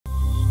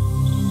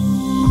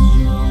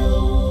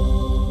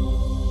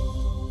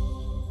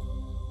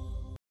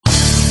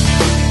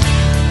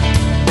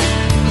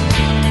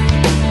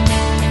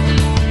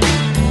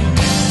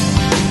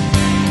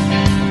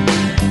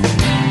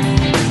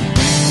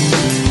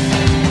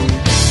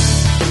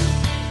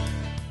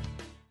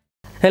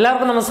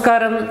എല്ലാവർക്കും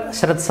നമസ്കാരം.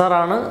 ശരത്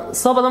സാറാണ്.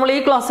 സോ അപ്പോൾ നമ്മൾ ഈ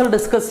ക്ലാസ്സിൽ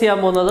ഡിസ്കസ് ചെയ്യാൻ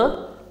പോകുന്നത്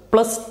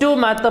 +2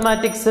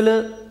 മാത്തമാറ്റിക്സിൽ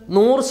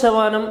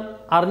 100%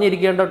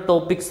 അറിഞ്ഞിരിക്കേണ്ട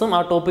ടോപ്പിക്സും ആ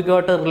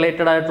ടോപ്പിക്കുമായിട്ട്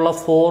റിലേറ്റഡ് ആയിട്ടുള്ള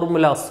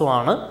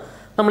ഫോർമുലാസുമാണ്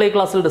നമ്മൾ ഈ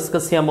ക്ലാസ്സിൽ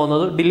ഡിസ്കസ് ചെയ്യാൻ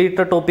പോകുന്നത്.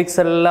 ഡിലീറ്റഡ് ടോപ്പിക്സ്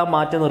എല്ലാം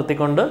മാറ്റി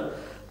നിർത്തിക്കൊണ്ട്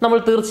നമ്മൾ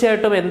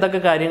തീർച്ചയായിട്ടും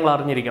എന്തൊക്കെ കാര്യങ്ങൾ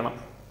അറിഞ്ഞിരിക്കണം.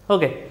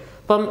 ഓക്കെ,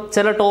 അപ്പം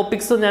ചില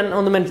ടോപ്പിക്സ് ഞാൻ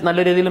ഒന്ന് നല്ല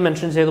രീതിയിൽ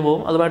മെൻഷൻ ചെയ്തു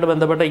പോകും. അതുമായിട്ട്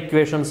ബന്ധപ്പെട്ട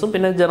ഇക്വേഷൻസും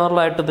പിന്നെ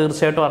ജനറലായിട്ട്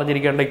തീർച്ചയായിട്ടും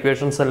അറിഞ്ഞിരിക്കേണ്ട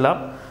ഇക്വേഷൻസ് എല്ലാം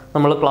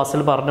നമ്മൾ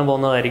ക്ലാസ്സിൽ പറഞ്ഞു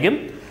പോകുന്നതായിരിക്കും.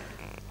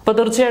 അപ്പോൾ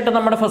തീർച്ചയായിട്ടും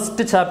നമ്മുടെ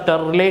ഫസ്റ്റ് ചാപ്റ്റർ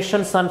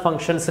റിലേഷൻസ് ആൻഡ്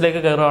ഫംഗ്ഷൻസിലേക്ക്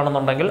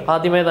കയറുകയാണെന്നുണ്ടെങ്കിൽ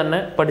ആദ്യമേ തന്നെ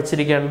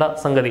പഠിച്ചിരിക്കേണ്ട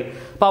സംഗതി.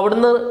 അപ്പോൾ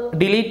അവിടുന്ന്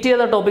ഡിലീറ്റ്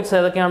ചെയ്ത ടോപ്പിക്സ്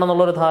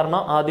ഏതൊക്കെയാണെന്നുള്ളൊരു ധാരണ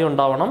ആദ്യം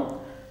ഉണ്ടാവണം.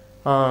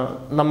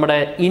 നമ്മുടെ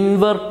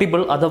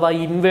ഇൻവെർട്ടിബിൾ അഥവാ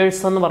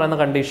ഇൻവേഴ്സ് എന്ന് പറയുന്ന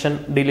കണ്ടീഷൻ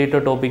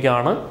ഡിലീറ്റഡ്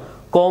ടോപ്പിക്കാണ്.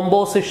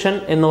 കോമ്പോസിഷൻ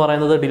എന്ന്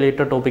പറയുന്നത്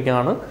ഡിലീറ്റഡ്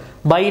ടോപ്പിക്കാണ്.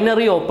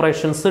 ബൈനറി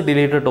ഓപ്പറേഷൻസ്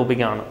ഡിലീറ്റഡ്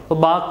ടോപ്പിക്കാണ്.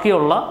 അപ്പോൾ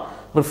ബാക്കിയുള്ള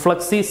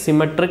റിഫ്ലക്സീവ്,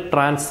 സിമെട്രിക്,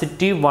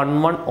 ട്രാൻസിറ്റീവ്, 1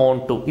 1 on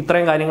 2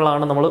 ഇത്രയും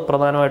കാര്യങ്ങളാണ് നമ്മൾ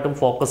പ്രധാനമായിട്ടും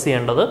ഫോക്കസ്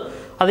ചെയ്യേണ്ടത്.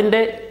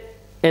 അതിൻ്റെ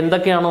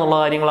എന്തൊക്കെയാണെന്നുള്ള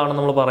കാര്യങ്ങളാണ്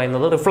നമ്മൾ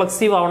പറയുന്നത്.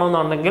 റിഫ്ലക്സീവ്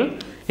ആവണമെന്നുണ്ടെങ്കിൽ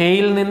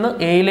എയിൽ നിന്ന്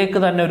എയിലേക്ക്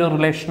തന്നെ ഒരു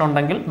റിലേഷൻ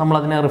ഉണ്ടെങ്കിൽ നമ്മൾ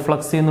അതിനെ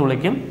റിഫ്ലക്സീവ് എന്ന്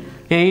വിളിക്കും.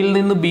 എയിൽ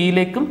നിന്ന്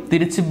ബിയിലേക്കും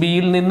തിരിച്ച്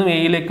ബിയിൽ നിന്നും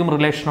എയിലേക്കും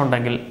റിലേഷൻ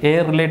ഉണ്ടെങ്കിൽ A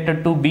related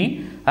to B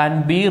and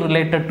be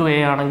related to A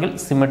ആണെങ്കിൽ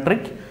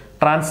സിമെട്രിക്.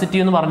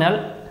 ട്രാൻസിറ്റീവ് എന്ന് പറഞ്ഞാൽ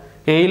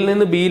എയിൽ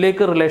നിന്ന്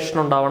ബിയിലേക്ക് റിലേഷൻ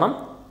ഉണ്ടാവണം,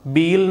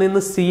 ബിയിൽ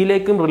നിന്ന്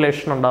സിയിലേക്കും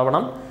റിലേഷൻ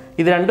ഉണ്ടാവണം.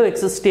 ഇത് രണ്ടും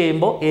എക്സിസ്റ്റ്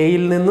ചെയ്യുമ്പോൾ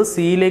എയിൽ നിന്ന്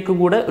സിയിലേക്ക്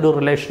കൂടെ ഒരു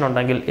റിലേഷൻ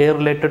ഉണ്ടെങ്കിൽ എ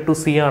റിലേറ്റഡ് ടു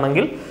സി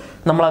ആണെങ്കിൽ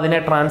നമ്മൾ അതിനെ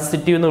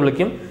ട്രാൻസിറ്റീവ് എന്ന്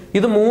വിളിക്കും.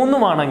 ഇത്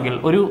മൂന്നുമാണെങ്കിൽ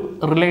ഒരു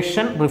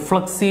റിലേഷൻ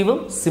റിഫ്ലക്സീവും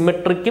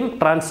സിമെട്രിക്കും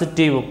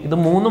ട്രാൻസിറ്റീവും ഇത്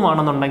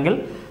മൂന്നുമാണെന്നുണ്ടെങ്കിൽ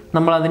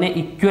നമ്മൾ അതിനെ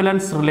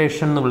ഇക്വലൻസ്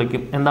റിലേഷൻ എന്ന്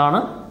വിളിക്കും. എന്താണ്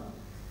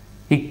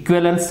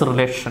ഇക്വലൻസ്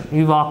റിലേഷൻ?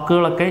 ഈ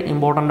വാക്കുകളൊക്കെ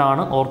ഇമ്പോർട്ടൻ്റ്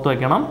ആണ്, ഓർത്ത്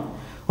വയ്ക്കണം.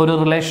 ഒരു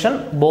relation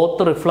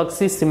both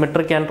reflexive,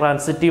 symmetric and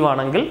transitive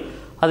ആണെങ്കിൽ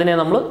അതിനെ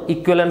നമ്മൾ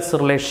ഇക്വലൻസ്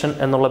റിലേഷൻ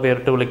എന്നുള്ള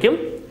പേരിട്ട് വിളിക്കും.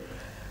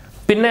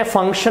 പിന്നെ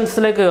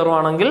ഫംഗ്ഷൻസിലേക്ക്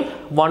കയറുവാണെങ്കിൽ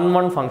 1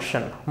 1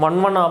 ഫംഗ്ഷൻ 1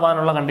 1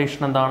 ആവാനുള്ള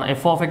കണ്ടീഷൻ എന്താണ്?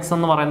 എഫ് ഓഫ് എക്സ്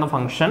എന്ന് പറയുന്ന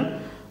ഫംഗ്ഷൻ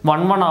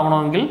 1 1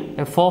 ആവണമെങ്കിൽ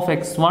F of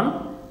X 1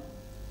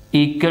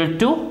 equal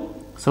to,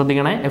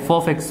 ശ്രദ്ധിക്കണേ, F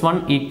of X 1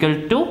 equal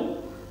to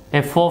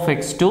F of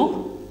X 2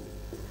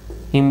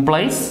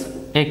 implies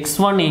X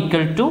 1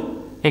 equal to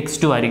X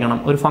 2 ആയിരിക്കണം.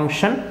 ഒരു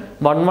ഫംഗ്ഷൻ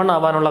 1 1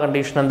 ആവാനുള്ള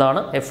കണ്ടീഷൻ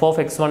എന്താണ്? F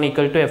of X 1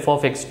 equal to F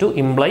of X 2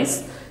 implies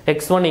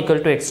X 1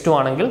 equal to X 2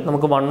 ആണെങ്കിൽ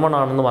നമുക്ക് 1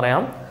 1 ആണെന്ന്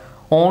പറയാം.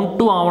 On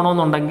 2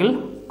 ആവണമെന്നുണ്ടെങ്കിൽ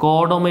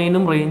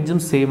കോഡൊമൈനും റേഞ്ചും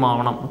same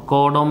ആവണം.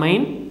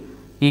 കോഡൊമൈൻ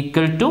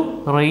ഈക്വൽ ടു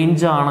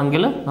റേഞ്ച്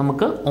ആണെങ്കിൽ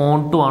നമുക്ക് ഓൺ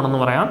 2 ആണെന്ന്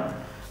പറയാം.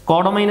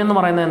 കോഡൊമൈൻ എന്ന്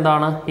പറയുന്നത്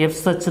എന്താണ്? F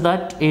such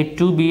that A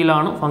to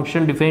ബിയിലാണ്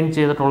function define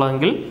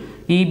ചെയ്തിട്ടുള്ളതെങ്കിൽ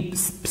ഈ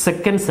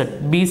സെക്കൻഡ് സെറ്റ്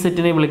ബി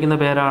സെറ്റിനെ വിളിക്കുന്ന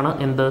പേരാണ്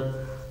എന്ത്?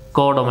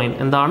 കോഡൊമൈൻ.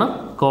 എന്താണ്?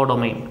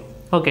 കോഡൊമൈൻ.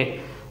 ഓക്കെ,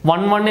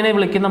 1 1നെ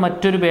വിളിക്കുന്ന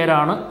മറ്റൊരു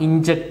പേരാണ്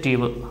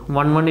ഇൻജക്റ്റീവ്.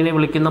 1 1നെ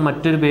വിളിക്കുന്ന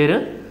മറ്റൊരു പേര്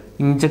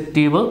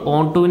ഇൻജക്റ്റീവ്.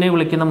 ഓൺ 2നെ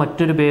വിളിക്കുന്ന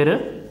മറ്റൊരു പേര്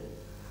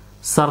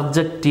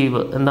സർജക്റ്റീവ്.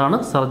 എന്താണ്?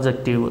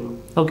 സർജക്റ്റീവ്.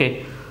 ഓക്കെ,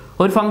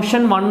 ഒരു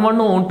ഫംഗ്ഷൻ 1 1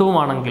 ഓൺ 2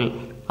 ആണെങ്കിൽ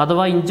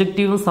അഥവാ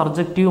ഇൻജക്റ്റീവും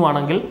സർജക്റ്റീവും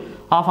ആണെങ്കിൽ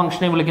ആ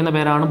ഫംഗ്ഷനെ വിളിക്കുന്ന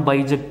പേരാണ്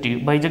ബൈജക്റ്റീവ്.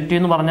 ബൈജക്റ്റീവ്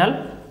എന്ന് പറഞ്ഞാൽ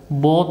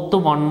both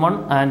 1 1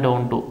 and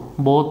on 2.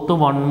 Both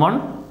 1 1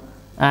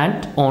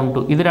 and on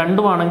 2 ഇത്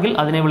രണ്ടുമാണെങ്കിൽ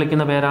അതിനെ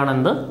വിളിക്കുന്ന പേരാണ്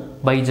എന്ത്?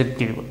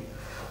 ബൈജക്റ്റീവ്.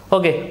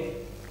 ഓക്കെ,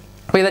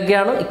 അപ്പോൾ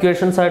ഇതൊക്കെയാണ്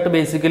ഇക്വേഷൻസ് ആയിട്ട്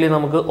ബേസിക്കലി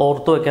നമുക്ക്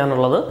ഓർത്ത്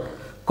വയ്ക്കാനുള്ളത്.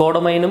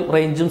 കോഡൊമൈനും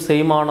റേഞ്ചും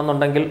സെയിം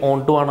ആണെന്നുണ്ടെങ്കിൽ ഓൺ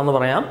 2 ആണെന്ന്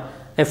പറയാം.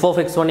 F of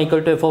X 1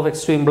 equal to F of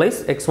X 2 implies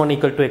X 1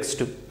 equal to X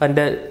 2.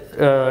 അതിൻ്റെ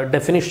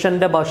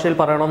ഡെഫിനിഷൻ്റെ ഭാഷയിൽ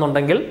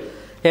പറയണമെന്നുണ്ടെങ്കിൽ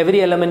every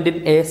element in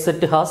A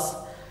set has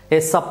A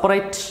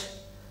separate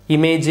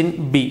image in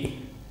B.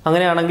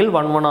 അങ്ങനെയാണെങ്കിൽ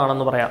 1 1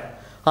 ആണെന്ന് പറയാം.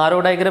 ആരോ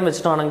ഡയഗ്രാം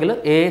വെച്ചിട്ടാണെങ്കിൽ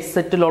എ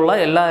സെറ്റിലുള്ള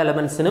എല്ലാ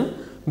എലമെന്റ്സിനും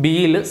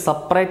ബിയിൽ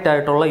സെപ്പറേറ്റ്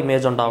ആയിട്ടുള്ള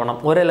ഇമേജ് ഉണ്ടാവണം.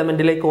 ഒരു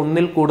എലമെന്റിലേക്ക്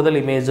ഒന്നിൽ കൂടുതൽ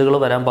ഇമേജുകൾ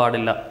വരാൻ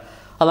പാടില്ല.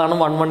 അതാണ്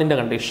 1 1ന്റെ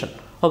കണ്ടീഷൻ.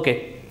 ഓക്കെ,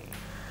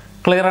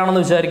 ക്ലിയർ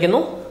ആണെന്ന്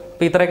വിചാരിക്കുന്നു.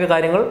 അപ്പോൾ ഇത്രയൊക്കെ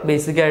കാര്യങ്ങൾ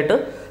ബേസിക്കായിട്ട്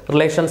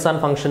റിലേഷൻസ്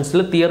ആൻഡ് ഫംഗ്ഷൻസിൽ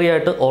തിയറി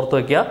ആയിട്ട് ഓർത്ത്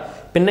വയ്ക്കുക.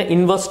 പിന്നെ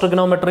ഇൻവേഴ്സ്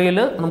ട്രിഗണോമെട്രിയിൽ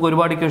നമുക്ക്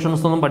ഒരുപാട്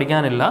ഇക്വേഷൻസ് ഒന്നും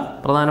പഠിക്കാനില്ല.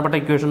 പ്രധാനപ്പെട്ട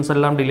ഇക്വേഷൻസ്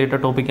എല്ലാം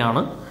ഡിലീറ്റഡ്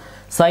ടോപ്പിക്കാണ്.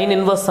 സൈൻ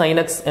ഇൻവേഴ്സ് സൈൻ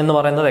എക്സ് എന്ന്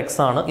പറയുന്നത് എക്സ്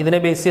ആണ്. ഇതിനെ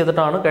ബേസ്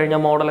ചെയ്തിട്ടാണ് കഴിഞ്ഞ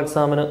മോഡൽ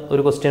എക്സാമിന്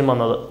ഒരു ക്വസ്റ്റ്യൻ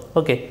വന്നത്.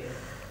 Okay,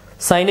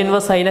 sine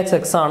inverse sign X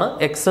X ആണ്.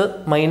 എക്സ്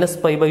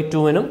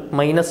 -π/2നും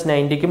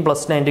 -90ക്കും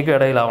 +90ക്കും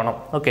ഇടയിലാവണം.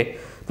 ഓക്കെ,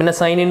 പിന്നെ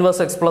sine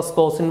inverse X plus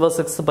cos inverse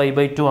X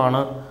π/2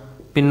 ആണ്.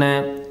 പിന്നെ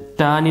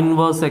tan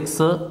inverse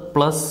X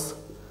plus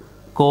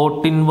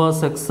cot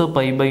inverse X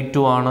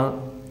π/2 ആണ്.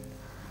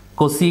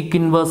 Cosec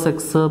inverse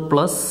X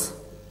plus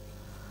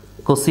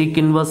sec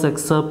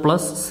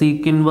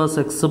inverse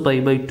X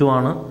π/2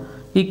 ആണ്.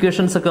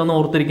 Equations ഒക്കെ ഒന്ന്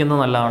ഓർത്തിരിക്കുന്നത്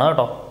നല്ലതാണ്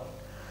കേട്ടോ.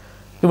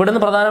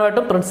 ഇവിടുന്ന്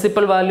പ്രധാനമായിട്ടും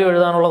പ്രിൻസിപ്പൽ വാല്യൂ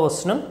എഴുതാനുള്ള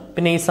ക്വസ്റ്റനും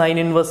പിന്നെ ഈ sine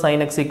inverse sign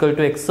X equal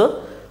to X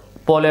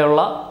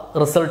പോലെയുള്ള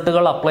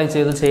റിസൾട്ടുകൾ അപ്ലൈ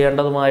ചെയ്ത്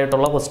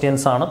ചെയ്യേണ്ടതുമായിട്ടുള്ള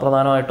ക്വസ്റ്റ്യൻസ് ആണ്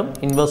പ്രധാനമായിട്ടും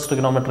ഇൻവേഴ്സ്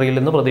ട്രിഗണോമെട്രിയിൽ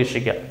നിന്ന്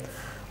പ്രതീക്ഷിക്കുക.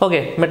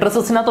 ഓക്കെ,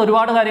 മെട്രിസസിനകത്ത്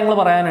ഒരുപാട് കാര്യങ്ങൾ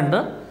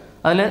പറയാനുണ്ട്.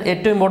 അതിൽ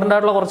ഏറ്റവും ഇമ്പോർട്ടൻ്റ്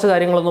ആയിട്ടുള്ള കുറച്ച്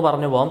കാര്യങ്ങളൊന്ന്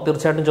പറഞ്ഞു പോകാം.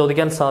 തീർച്ചയായിട്ടും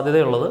ചോദിക്കാൻ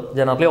സാധ്യതയുള്ളത്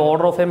generally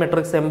order of A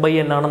matrix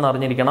m/n ആണെന്ന്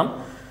അറിഞ്ഞിരിക്കണം.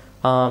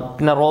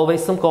 പിന്നെ റോ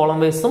വൈസും കോളം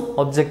വൈസും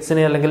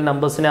ഒബ്ജക്ട്സിനെ അല്ലെങ്കിൽ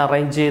നമ്പേഴ്സിനെ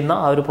അറേഞ്ച് ചെയ്യുന്ന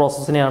ആ ഒരു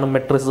പ്രോസസ്സിനെയാണ്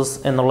മെട്രിസസ്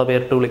എന്നുള്ള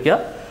പേരിട്ട് വിളിക്കുക.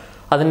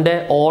 അതിൻ്റെ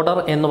ഓർഡർ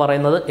എന്ന്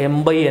പറയുന്നത്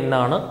m/n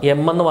ആണ്.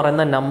 m എന്ന്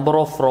പറയുന്ന നമ്പർ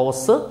ഓഫ്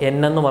റോസ്, n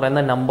എന്ന്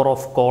പറയുന്ന നമ്പർ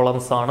ഓഫ്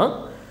കോളംസ് ആണ്.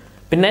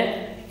 പിന്നെ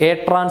A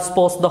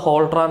transpose the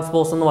whole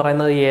transpose എന്ന്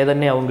പറയുന്നത് A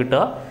തന്നെയാവും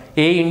കിട്ടുക.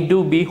 A into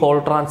B whole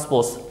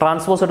transpose.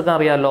 Transpose എടുക്കാൻ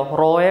അറിയാമല്ലോ,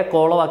 റോയെ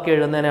കോളമാക്കി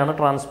എഴുതുന്നതിനാണ്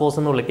ട്രാൻസ്പോസ്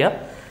എന്ന് വിളിക്കുക.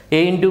 A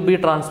ഇൻറ്റു ബി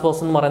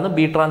ട്രാൻസ്പോസ് എന്ന് പറയുന്നത്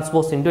B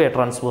transpose into A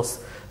transpose.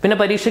 പിന്നെ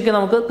പരീക്ഷയ്ക്ക്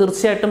നമുക്ക്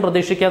തീർച്ചയായിട്ടും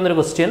പ്രതീക്ഷിക്കാവുന്നൊരു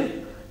ക്വസ്റ്റ്യൻ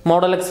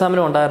മോഡൽ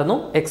എക്സാമിനും ഉണ്ടായിരുന്നു.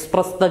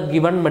 Express the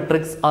given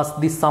matrix as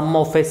the sum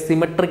of A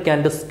symmetric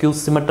and skew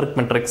symmetric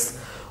matrix.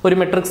 ഒരു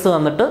മെട്രിക്സ്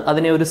തന്നിട്ട്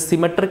അതിനെ ഒരു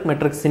സിമെട്രിക്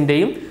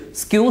മെട്രിക്സിൻ്റെയും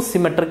സ്ക്യൂ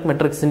സിമെട്രിക്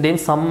മെട്രിക്സിൻ്റെയും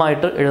സം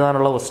ആയിട്ട്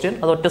എഴുതാനുള്ള ക്വസ്റ്റ്യൻ.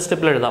 അത് ഒറ്റ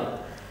സ്റ്റെപ്പിൽ എഴുതാം.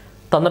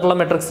 തന്നിട്ടുള്ള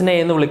മെട്രിക്സിനെ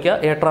എന്ന് വിളിക്കുക,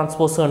 A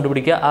ട്രാൻസ്പോസ്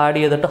കണ്ടുപിടിക്കുക, ആഡ്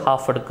ചെയ്തിട്ട്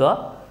ഹാഫ് എടുക്കുക.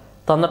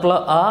 തന്നിട്ടുള്ള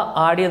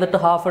ആഡ് ചെയ്തിട്ട്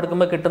ഹാഫ്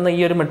എടുക്കുമ്പോൾ കിട്ടുന്ന ഈ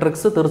ഒരു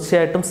മെട്രിക്സ്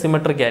തീർച്ചയായിട്ടും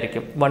സിമെട്രിക്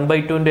ആയിരിക്കും.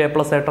 1/2 × A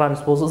 + A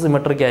ട്രാൻസ്പോസ്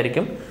സിമെട്രിക്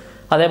ആയിരിക്കും.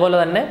 അതേപോലെ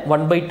തന്നെ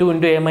 1/2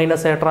 × A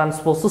 - A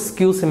ട്രാൻസ്പോസ്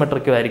സ്ക്യൂ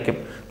സിമെട്രിക്കും ആയിരിക്കും.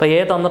 അപ്പോൾ A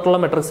തന്നിട്ടുള്ള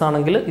മെട്രിക്സ്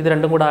ആണെങ്കിൽ ഇത്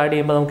രണ്ടും കൂടെ ആഡ്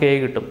ചെയ്യുമ്പോൾ നമുക്ക് A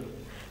കിട്ടും.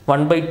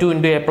 1/2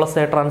 × A +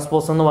 A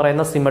ട്രാൻസ്പോസ് എന്ന്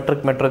പറയുന്ന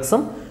സിമെട്രിക്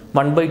മെട്രിക്സും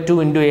 1/2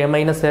 × A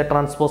 - A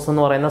ട്രാൻസ്പോസ്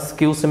എന്ന് പറയുന്ന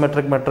സ്ക്യൂ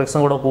സിമെട്രിക്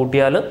മെട്രിക്സും കൂടെ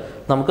കൂട്ടിയാൽ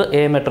നമുക്ക്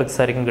A മെട്രിക്സ്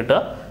ആയിരിക്കും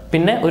കിട്ടുക.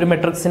 പിന്നെ ഒരു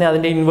മെട്രിക്സിനെ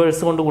അതിൻ്റെ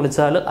ഇൻവേഴ്സ് കൊണ്ട്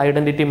ഗുണിച്ചാൽ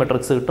ഐഡൻറ്റിറ്റി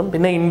മെട്രിക്സ് കിട്ടും.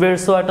 പിന്നെ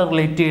ഇൻവേഴ്സുമായിട്ട്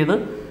റിലേറ്റ് ചെയ്ത്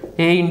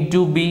A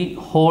into B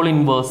whole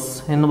inverse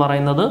എന്ന്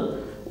പറയുന്നത്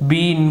B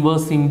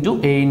inverse into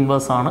A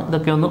inverse ആണ്.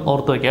 ഇതൊക്കെ ഒന്ന്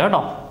ഓർത്ത് വയ്ക്കുക കേട്ടോ.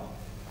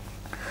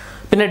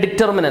 പിന്നെ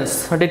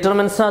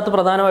ഡിറ്റർമിനൻസിനകത്ത്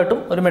പ്രധാനമായിട്ടും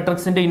ഒരു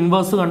മെട്രിക്സിൻ്റെ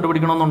ഇൻവേഴ്സ്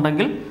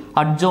കണ്ടുപിടിക്കണമെന്നുണ്ടെങ്കിൽ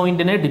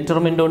അഡ്ജോയിൻറ്റിനെ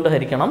ഡിറ്റർമിൻ്റ് കൊണ്ട്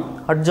ഹരിക്കണം.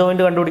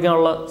 അഡ്ജോയിൻറ്റ്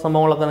കണ്ടുപിടിക്കാനുള്ള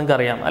സംഭവങ്ങളൊക്കെ നിങ്ങൾക്ക്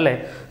അറിയാം അല്ലേ.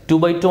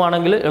 2/2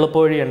 ആണെങ്കിൽ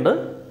എളുപ്പവഴിയുണ്ട്.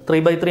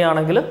 3/3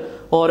 ആണെങ്കിൽ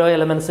ഓരോ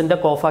എലമെൻസിൻ്റെ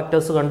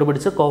കോഫാക്ടേഴ്സ്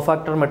കണ്ടുപിടിച്ച്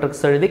കോഫാക്ടർ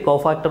മെട്രിക്സ് എഴുതി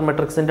കോഫാക്ടർ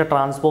മെട്രിക്സിൻ്റെ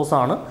ട്രാൻസ്പോസ്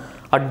ആണ്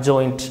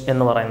അഡ്ജോയിൻറ്റ്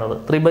എന്ന് പറയുന്നത്.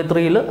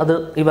 3/3 അത്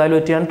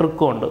ഇവാലുവേറ്റ് ചെയ്യാൻ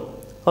ട്രിക്കും ഉണ്ട്.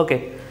 Okay.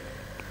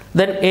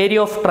 Then area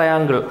of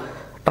triangle.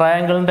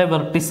 ട്രയാങ്കിളിൻ്റെ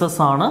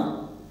vertices ആണ്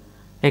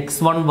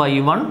x1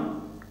 y1,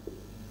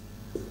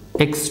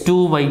 x2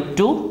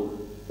 y2,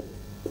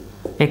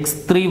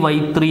 x3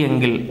 y3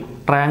 എങ്കിൽ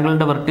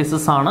ട്രയാങ്കിളിൻ്റെ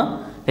വെർട്ടിസസ് ആണ്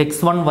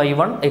x1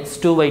 y1,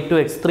 x2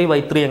 y2, x3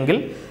 y3 എങ്കിൽ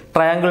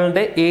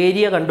ട്രയാങ്കിളിൻ്റെ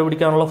ഏരിയ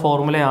കണ്ടുപിടിക്കാനുള്ള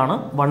ഫോർമുലയാണ്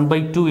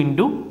 1/2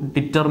 into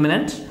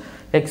determinant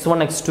x1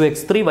 x2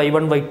 x3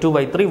 y1 y2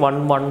 y3 1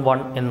 1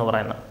 1 എന്ന്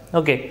പറയുന്നത്.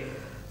 ഓക്കെ.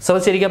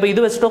 ശ്രദ്ധിച്ചിരിക്കുക. അപ്പോൾ ഇത്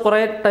വെച്ചിട്ട് കുറേ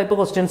ടൈപ്പ്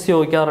ക്വസ്റ്റ്യൻസ്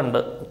ചോദിക്കാറുണ്ട്.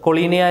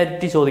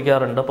 കൊളീനിയാരിറ്റി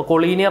ചോദിക്കാറുണ്ട്. അപ്പോൾ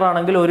കൊളീനിയർ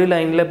ആണെങ്കിൽ ഒരു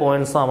ലൈനിലെ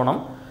പോയിന്റ്സ് ആവണം.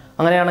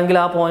 അങ്ങനെയാണെങ്കിൽ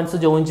ആ പോയിന്റ്സ്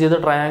ജോയിൻ ചെയ്ത്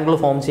ട്രയാങ്കിൾ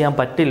ഫോം ചെയ്യാൻ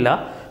പറ്റില്ല.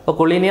 അപ്പോൾ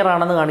കൊളീനിയർ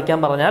ആണെന്ന് കാണിക്കാൻ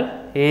പറഞ്ഞാൽ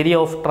ഏരിയ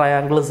ഓഫ്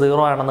ട്രയാങ്കിൾ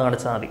 0 ആണെന്ന്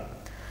കാണിച്ചാൽ മതി.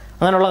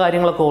 അങ്ങനെയുള്ള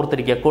കാര്യങ്ങളൊക്കെ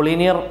ഓർത്തിരിക്കുക.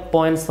 കൊളീനിയർ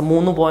പോയിന്റ്സ്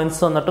 3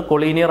 പോയിന്റ്സ് വന്നിട്ട്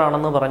കൊളീനിയർ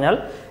ആണെന്ന് പറഞ്ഞാൽ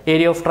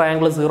ഏരിയ ഓഫ്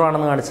ട്രയാങ്കിൾ 0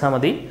 ആണെന്ന് കാണിച്ചാൽ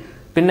മതി.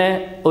 പിന്നെ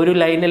ഒരു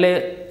ലൈനിലെ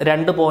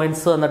 2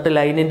 പോയിന്റ്സ് വന്നിട്ട്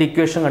ലൈനിൻ്റെ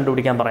ഇക്വേഷൻ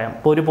കണ്ടുപിടിക്കാൻ പറയാം.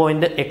 ഇപ്പോൾ ഒരു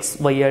പോയിന്റ്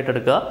XY ആയിട്ട്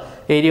എടുക്കുക,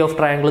 ഏരിയ ഓഫ്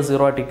ട്രയാങ്കിൾ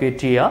 0 ആയിട്ട്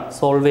ഇക്വേറ്റ് ചെയ്യുക.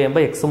 സോൾവ്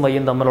ചെയ്യുമ്പോൾ Xഉം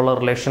Yയും തമ്മിലുള്ള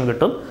റിലേഷൻ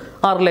കിട്ടും.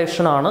 ആ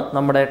റിലേഷനാണ്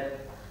നമ്മുടെ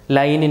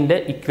ലൈനിൻ്റെ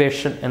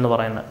ഇക്വേഷൻ എന്ന്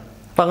പറയുന്നത്.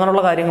 അപ്പം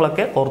അങ്ങനെയുള്ള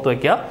കാര്യങ്ങളൊക്കെ ഓർത്ത്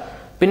വയ്ക്കുക.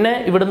 പിന്നെ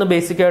ഇവിടുന്ന്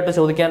ബേസിക്കായിട്ട്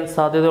ചോദിക്കാൻ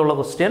സാധ്യതയുള്ള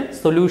question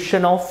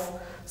solution of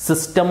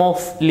system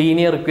of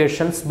linear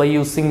equations by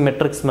using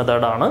matrix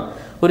method ആണ്.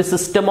 ഒരു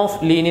സിസ്റ്റം ഓഫ്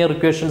ലീനിയർ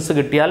ഇക്വേഷൻസ്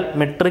കിട്ടിയാൽ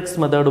മെട്രിക്സ്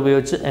മെത്തേഡ്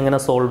ഉപയോഗിച്ച് എങ്ങനെ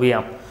സോൾവ്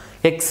ചെയ്യാം.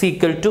 x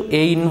 =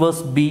 A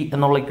ഇൻവേഴ്സ് B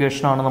എന്നുള്ള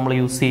ഇക്വേഷനാണ് നമ്മൾ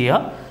യൂസ് ചെയ്യുക.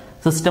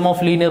 സിസ്റ്റം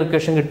ഓഫ് ലീനിയർ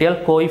ഇക്വേഷൻ കിട്ടിയാൽ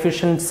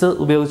കോയിഫിഷ്യൻസ്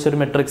ഉപയോഗിച്ചൊരു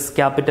മെട്രിക്സ്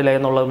ക്യാപിറ്റൽ A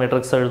എന്നുള്ള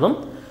മെട്രിക്സ് എഴുതും.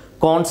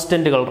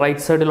 കോൺസ്റ്റന്റുകൾ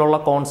റൈറ്റ് സൈഡിലുള്ള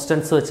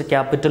കോൺസ്റ്റൻസ് വെച്ച്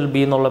ക്യാപിറ്റൽ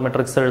B എന്നുള്ള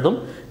മെട്രിക്സ് എഴുതും.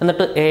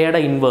 എന്നിട്ട്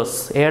എയുടെ ഇൻവേഴ്സ്,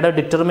 എയുടെ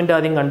ഡിറ്റർമിൻ്റ്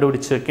ആദ്യം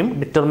കണ്ടുപിടിച്ച് വെക്കും.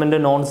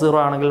 ഡിറ്റർമിൻ്റ് നോൺ സീറോ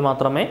ആണെങ്കിൽ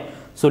മാത്രമേ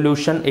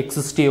സൊല്യൂഷൻ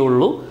എക്സിസ്റ്റ്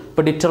ചെയ്യുള്ളൂ.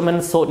 ഇപ്പോൾ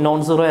ഡിറ്റർമിനൻറ്റ് നോൺ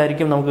സീറോ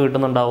ആയിരിക്കും നമുക്ക്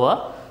കിട്ടുന്നുണ്ടാവുക.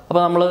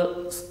 അപ്പോൾ നമ്മൾ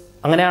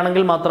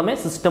അങ്ങനെയാണെങ്കിൽ മാത്രമേ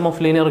system of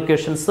linear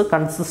equations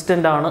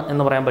consistent ആണ്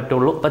എന്ന് പറയാൻ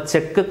പറ്റുള്ളൂ. അപ്പോൾ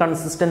ചെക്ക്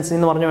കൺസിസ്റ്റൻസി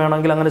എന്ന് പറഞ്ഞ്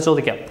വേണമെങ്കിൽ അങ്ങനെ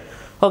ചോദിക്കാം.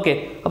 ഓക്കെ.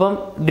 അപ്പം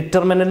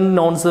ഡിറ്റർമിനൻറ്റ്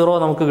നോൺ സീറോ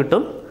നമുക്ക്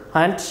കിട്ടും.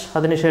 ആൻഡ്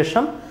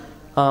അതിനുശേഷം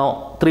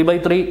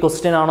 3/3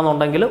 ക്വസ്റ്റ്യൻ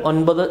ആണെന്നുണ്ടെങ്കിൽ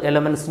 9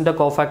 എലമെൻസിൻ്റെ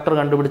കോഫാക്ടർ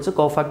കണ്ടുപിടിച്ച്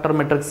കോഫാക്ടർ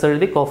മെട്രിക്സ്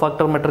എഴുതി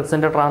കോഫാക്ടർ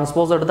മെട്രിക്സിൻ്റെ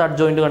ട്രാൻസ്പോസ് എടുത്ത്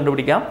അഡ്ജോയിൻറ്റ്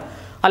കണ്ടുപിടിക്കാം.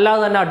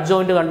 അല്ലാതെ തന്നെ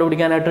അഡ്ജോയിൻറ്റ്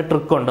കണ്ടുപിടിക്കാനായിട്ട്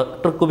ട്രിക്കുണ്ട്.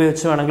 ട്രിക്ക്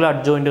ഉപയോഗിച്ച് വേണമെങ്കിൽ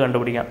അഡ്ജോയിൻറ്റ്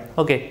കണ്ടുപിടിക്കാം.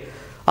 ഓക്കെ.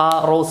 ആ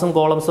റോസും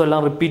കോളംസും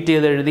എല്ലാം റിപ്പീറ്റ്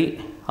ചെയ്ത് എഴുതി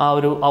ആ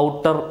ഒരു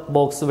outer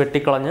box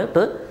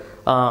വെട്ടിക്കളഞ്ഞിട്ട്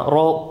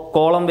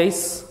column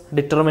vice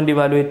determinant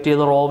evaluate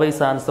ചെയ്ത് റോ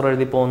വൈസ് ആൻസർ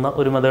എഴുതി പോകുന്ന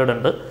ഒരു മെത്തേഡ്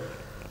ഉണ്ട്.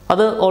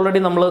 അത്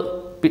ഓൾറെഡി നമ്മൾ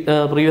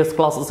പ്രീവിയസ്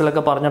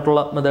ക്ലാസ്സസിലൊക്കെ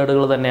പറഞ്ഞിട്ടുള്ള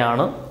മെത്തേഡുകൾ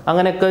തന്നെയാണ്.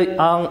 അങ്ങനെയൊക്കെ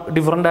ആ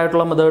ഡിഫറൻ്റ്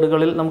ആയിട്ടുള്ള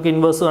മെത്തേഡുകളിൽ നമുക്ക്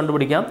ഇൻവേഴ്സ്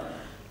കണ്ടുപിടിക്കാം.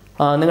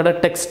 നിങ്ങളുടെ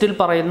ടെക്സ്റ്റിൽ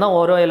പറയുന്ന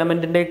ഓരോ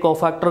എലമെൻറ്റിൻ്റെയും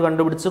കോഫാക്ടർ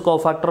കണ്ടുപിടിച്ച്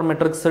കോഫാക്ടർ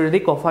മെട്രിക്സ്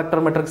എഴുതി കോഫാക്ടർ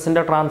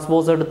മെട്രിക്സിൻ്റെ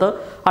ട്രാൻസ്പോസ് എടുത്ത്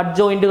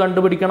അഡ്ജോയിൻറ്റ്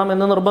കണ്ടുപിടിക്കണം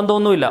എന്ന്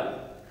നിർബന്ധമൊന്നുമില്ല.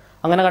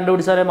 അങ്ങനെ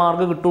കണ്ടുപിടിച്ചാലേ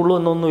മാർക്ക് കിട്ടുള്ളൂ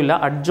എന്നൊന്നുമില്ല.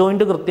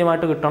 അഡ്ജോയിൻറ്റ്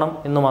കൃത്യമായിട്ട് കിട്ടണം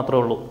എന്ന് മാത്രമേ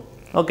ഉള്ളൂ.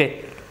 Okay.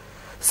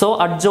 So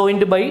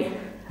adjoint by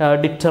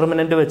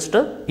determinant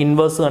വെച്ചിട്ട്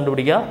ഇൻവേഴ്സ്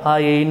കണ്ടുപിടിക്കുക. ആ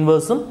A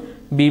ഇൻവേഴ്സും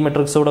B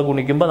മെട്രിക്സ് കൂടെ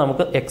ഗുണിക്കുമ്പോൾ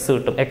നമുക്ക് X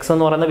കിട്ടും. X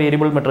എന്ന് പറയുന്ന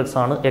വേരിയബിൾ മെട്രിക്സ്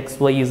ആണ്.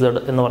 XYZ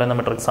എന്ന് പറയുന്ന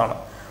മെട്രിക്സ് ആണ്.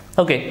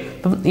 ഓക്കെ.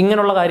 അപ്പം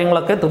ഇങ്ങനെയുള്ള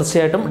കാര്യങ്ങളൊക്കെ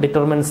തീർച്ചയായിട്ടും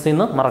ഡിറ്റർമിനൻസിൽ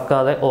നിന്ന്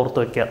മറക്കാതെ ഓർത്ത്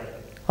വയ്ക്കുക.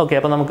 ഓക്കെ.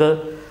 അപ്പം നമുക്ക്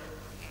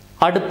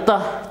അടുത്ത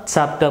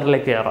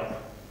ചാപ്റ്ററിലേക്ക് കയറാം.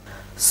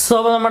 സോ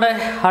അപ്പോൾ നമ്മുടെ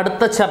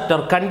അടുത്ത ചാപ്റ്റർ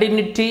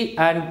കണ്ടിന്യൂറ്റി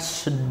ആൻഡ്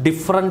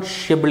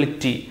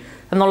ഡിഫറൻഷ്യബിലിറ്റി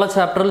എന്നുള്ള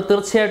ചാപ്റ്ററിൽ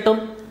തീർച്ചയായിട്ടും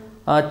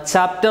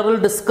ചാപ്റ്ററിൽ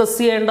ഡിസ്കസ്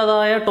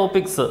ചെയ്യേണ്ടതായ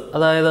ടോപ്പിക്സ്,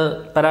 അതായത്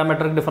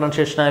പാരാമെട്രിക്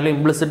ഡിഫറൻഷിയേഷൻ ആയാലും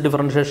ഇംപ്ലിസിറ്റ്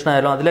ഡിഫറൻഷിയേഷൻ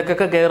ആയാലും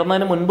അതിലേക്കൊക്കെ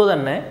കയറുന്നതിന് മുൻപ്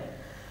തന്നെ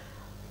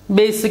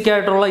ബേസിക്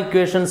ആയിട്ടുള്ള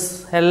ഇക്വേഷൻസ്,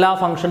 എല്ലാ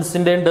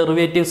ഫംഗ്ഷൻസിൻ്റെയും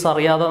ഡെറിവേറ്റീവ്സ്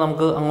അറിയാതെ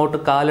നമുക്ക് അങ്ങോട്ട്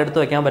കാലെടുത്ത്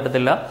വയ്ക്കാൻ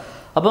പറ്റത്തില്ല.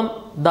 അപ്പം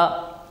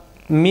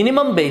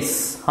മിനിമം ബേസ്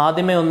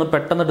ആദ്യമേ ഒന്ന്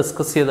പെട്ടെന്ന്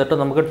ഡിസ്കസ് ചെയ്തിട്ട്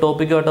നമുക്ക്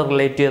ടോപ്പിക്കുമായിട്ട്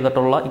റിലേറ്റ്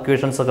ചെയ്തിട്ടുള്ള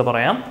ഇക്വേഷൻസ് ഒക്കെ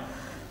പറയാം.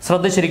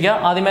 ശ്രദ്ധിച്ചിരിക്കുക.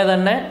 ആദ്യമേ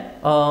തന്നെ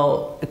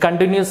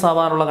കണ്ടിന്യൂസ്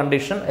ആവാനുള്ള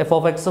condition F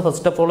of X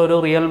first of all ഒരു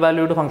റിയൽ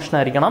വാല്യൂഡ് ഫംഗ്ഷൻ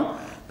ആയിരിക്കണം.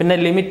 പിന്നെ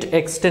limit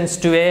x tends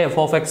to A F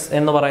of X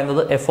എന്ന്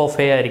പറയുന്നത് എഫ് ഓഫ്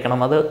എ ആയിരിക്കണം.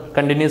 അത്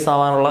കണ്ടിന്യൂസ്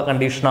ആവാനുള്ള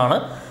കണ്ടീഷനാണ്.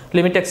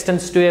 Limit x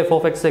tends to F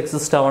of X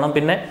exist ആവണം.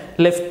 പിന്നെ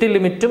ലെഫ്റ്റ്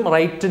ലിമിറ്റും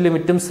റൈറ്റ്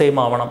ലിമിറ്റും സെയിം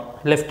ആവണം.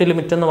 ലെഫ്റ്റ്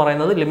ലിമിറ്റ് എന്ന്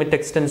പറയുന്നത് limit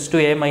x tends to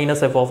A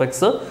minus F of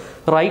X,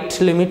 right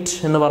limit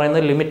എന്ന്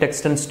പറയുന്നത് limit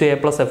x tends to A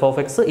plus F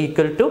of X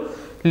equal to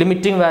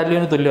limiting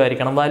വാല്യൂവിന്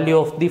തുല്യമായിരിക്കണം, value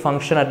of the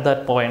function at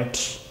that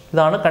point.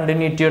 ഇതാണ്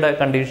കണ്ടിന്യൂറ്റിയുടെ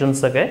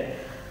conditions ഒക്കെ.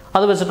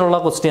 അത് വെച്ചിട്ടുള്ള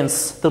questions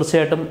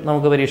തീർച്ചയായിട്ടും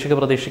നമുക്ക് പരീക്ഷയ്ക്ക്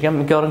പ്രതീക്ഷിക്കാം.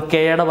 മിക്കവാറും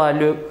കെയുടെ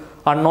വാല്യൂ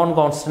അൺനോൺ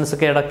കോൺസ്റ്റൻസ്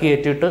ഒക്കെ ഇടയ്ക്ക്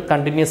കയറ്റിയിട്ട്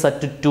കണ്ടിന്യൂസ്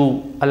അറ്റ് 2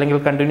 അല്ലെങ്കിൽ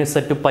കണ്ടിന്യൂസ്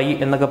അറ്റ് പൈ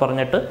എന്നൊക്കെ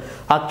പറഞ്ഞിട്ട്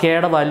ആ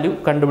കെയുടെ വാല്യൂ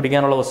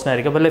കണ്ടുപിടിക്കാനുള്ള ക്വസ്റ്റൻ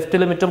ആയിരിക്കും. അപ്പോൾ ലെഫ്റ്റ്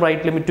ലിമിറ്റും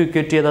റൈറ്റ് ലിമിറ്റും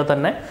ഇക്വേറ്റ് ചെയ്താൽ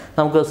തന്നെ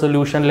നമുക്ക്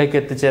സൊല്യൂഷനിലേക്ക്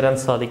എത്തിച്ചേരാൻ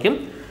സാധിക്കും.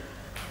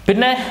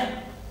 പിന്നെ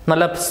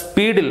നല്ല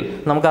സ്പീഡിൽ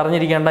നമുക്ക്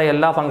അറിഞ്ഞിരിക്കേണ്ട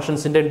എല്ലാ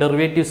ഫംഗ്ഷൻസിൻ്റെയും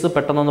ഡെറിവേറ്റീവ്സ്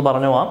പെട്ടെന്നൊന്ന്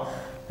പറഞ്ഞു പോവാം.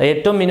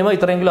 ഏറ്റവും മിനിമം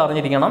ഇത്രയെങ്കിലും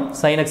അറിഞ്ഞിരിക്കണം.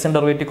 സൈൻ എക്സിൻ്റെ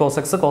ഡെറിവേറ്റീവ് കോസ്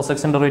എക്സ്, കോസ്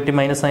എക്സിൻ്റെ derivative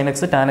minus sign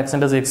X, tan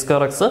എക്സിൻ്റെ സീക്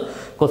സ്ക്വയർ എക്സ്,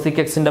 കൊസിക്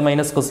എക്സിൻ്റെ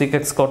minus cosec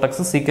X coat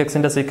X, seek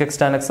എക്സിൻ്റെ seek X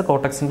tan X,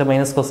 coat എക്സിൻ്റെ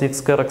minus cosec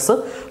square X,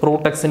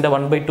 root എക്സിൻ്റെ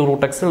 1/2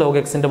 root X, log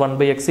എക്സിൻ്റെ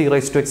 1/x, E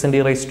raise to എക്സിൻ്റെ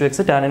E raise to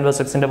X, tan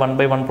inverse എക്സിൻ്റെ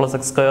 1/1 plus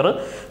X square,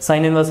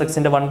 sine inverse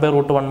എക്സിൻ്റെ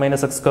 1/√1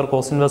 minus X square,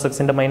 cos inverse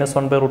എക്സിൻ്റെ minus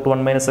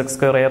 1/√1 minus X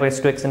square, A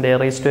raise to എക്സിൻ്റെ A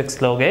raise to X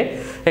log A,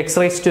 X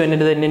raise to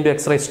എന്നിൻ്റെ n into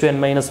X raise to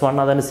n minus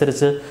 1,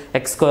 അതനുസരിച്ച്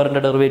X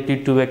സ്ക്വയറിൻ്റെ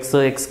derivative 2x,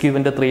 X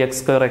ക്യൂബിൻ്റെ 3x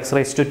square, X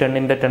raise to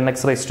 10ൻ്റെ 10x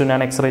raise to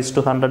 9, X raise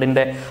to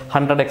 100ൻ്റെ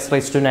 100x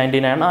raise to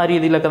 99. ആ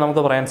രീതിയിലൊക്കെ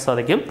നമുക്ക് പറയാൻ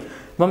സാധിക്കും.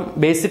 അപ്പം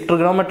basic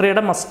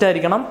ട്രിഗണോമെട്രിയുടെ must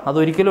ആയിരിക്കണം,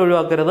 അതൊരിക്കലും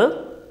ഒഴിവാക്കരുത്.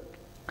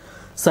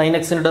 സൈൻ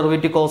എക്സിൻ്റെ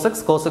ഡെറിവേറ്റീവ് കോസ്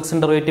എക്സ്, കോസ്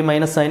എക്സിൻ്റെ derivative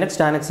minus sign X,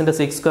 tan എക്സിൻ്റെ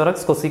സീക് സ്ക്വയർ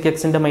എക്സ്, കൊസിക്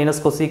എക്സിൻ്റെ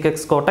minus cosec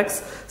X coat X,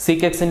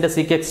 seek എക്സിൻ്റെ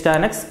seek X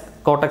tan X,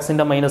 coat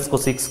എക്സിൻ്റെ മൈനസ്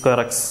കൊസിക്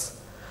സ്ക്വയർ എക്സ്.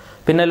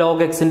 പിന്നെ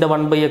log എക്സിൻ്റെ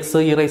 1/x,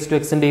 ഇ റൈസ് ടു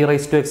എക്സിൻ്റെ E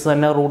raise to X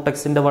തന്നെ, root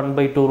എക്സിൻ്റെ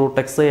 1/2 root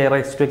X, A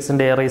raise to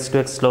എക്സിൻ്റെ A raise to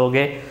X log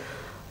A,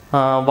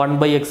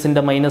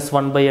 1/xൻ്റെ minus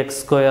 1/x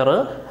square.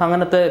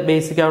 അങ്ങനത്തെ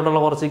basic ആയിട്ടുള്ള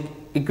കുറച്ച്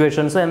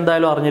ഇക്വേഷൻസ്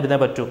എന്തായാലും അറിഞ്ഞിരുന്നേ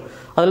പറ്റൂ.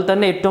 അതിൽ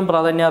തന്നെ ഏറ്റവും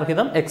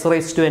പ്രാധാന്യാർഹിതം X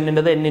raise to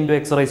എന്നിൻ്റെത് n into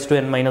X raise to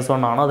n minus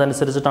 1 ആണ്.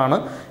 അതനുസരിച്ചിട്ടാണ്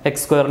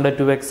എക്സ് സ്ക്വയറിൻ്റെ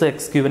 2x,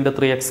 എക്സ് ക്യൂബിൻ്റെ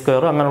 3x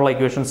സ്ക്വയർ, അങ്ങനെയുള്ള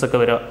ഇക്വേഷൻസ് ഒക്കെ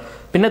വരിക.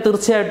 പിന്നെ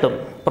തീർച്ചയായിട്ടും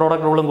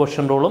പ്രോഡക്റ്റ് റൂളും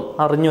ക്വസ്റ്റ്യൻ റൂളും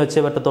അറിഞ്ഞു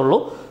വെച്ചേ പറ്റത്തുള്ളൂ.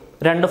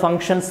 രണ്ട്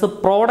ഫംഗ്ഷൻസ്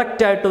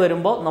പ്രോഡക്റ്റ് ആയിട്ട്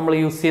വരുമ്പോൾ നമ്മൾ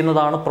യൂസ്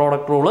ചെയ്യുന്നതാണ്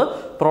പ്രോഡക്റ്റ് റൂള്.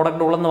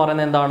 പ്രോഡക്റ്റ് റൂൾ എന്ന്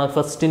പറയുന്നത് എന്താണ്?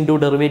 First into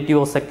derivative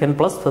of second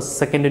plus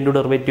second into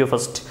derivative of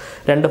first.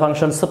 രണ്ട്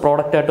ഫംഗ്ഷൻസ്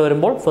പ്രോഡക്റ്റ് ആയിട്ട്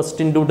വരുമ്പോൾ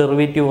first into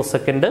derivative of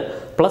second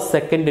plus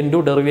second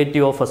into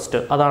derivative of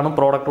first. അതാണ്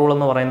പ്രോഡക്റ്റ് റൂൾ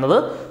എന്ന് പറയുന്നത്.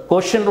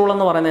 കോഷ്യന്റ് റൂൾ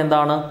എന്ന് പറയുന്നത്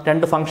എന്താണ്?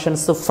 രണ്ട്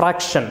ഫംഗ്ഷൻസ്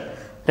ഫ്രാക്ഷൻ,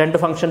 രണ്ട്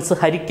ഫംഗ്ഷൻസ്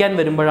ഹരിക്കാൻ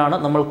വരുമ്പോഴാണ്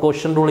നമ്മൾ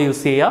കോഷ്യന്റ് റൂൾ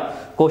യൂസ്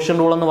ചെയ്യുക.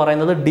 കോഷ്യന്റ് റൂൾ എന്ന്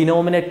പറയുന്നത്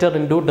denominator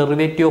into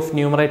derivative of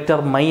numerator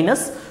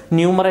minus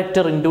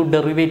numerator into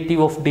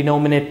derivative of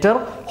denominator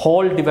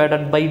whole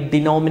divided by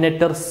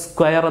denominator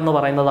square എന്ന്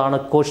പറയുന്നതാണ്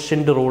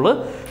കോഷ്യന്റ് റൂള്.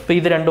 അപ്പോൾ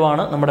ഇത്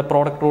രണ്ടുമാണ് നമ്മുടെ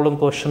പ്രോഡക്റ്റ് റൂളും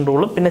കോഷ്യന്റ്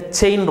റൂളും. പിന്നെ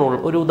ചെയിൻ റൂൾ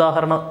ഒരു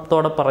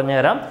ഉദാഹരണത്തോടെ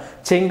പറഞ്ഞുതരാം.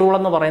 ചെയിൻ റൂൾ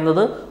എന്ന്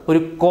പറയുന്നത്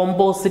ഒരു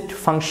കോമ്പോസിറ്റ്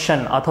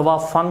ഫംഗ്ഷൻ അഥവാ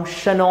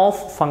ഫംഗ്ഷൻ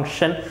ഓഫ്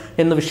ഫംഗ്ഷൻ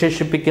എന്ന്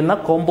വിശേഷിപ്പിക്കുന്ന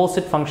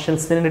കോമ്പോസിറ്റ്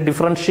ഫംഗ്ഷൻസിനെ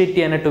ഡിഫറൻഷിയേറ്റ്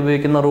ചെയ്യാനായിട്ട്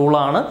ഉപയോഗിക്കുന്ന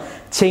റൂളാണ്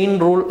ചെയിൻ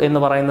റൂൾ എന്ന്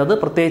പറയുന്നത്.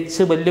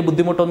 പ്രത്യേകിച്ച് വലിയ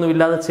ബുദ്ധിമുട്ടൊന്നും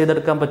ഇല്ലാതെ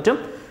ചെയ്തെടുക്കാൻ പറ്റും.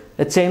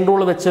 ചെയിൻ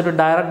റൂൾ വെച്ചൊരു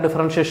ഡയറക്റ്റ്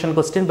ഡിഫറൻഷിയേഷൻ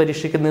ക്വസ്റ്റ്യൻ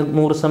പരീക്ഷയ്ക്ക്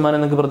 100%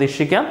 നിങ്ങൾക്ക്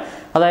പ്രതീക്ഷിക്കാം.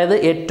 അതായത്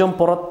ഏറ്റവും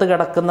പുറത്ത്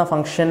കിടക്കുന്ന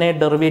ഫംഗ്ഷനെ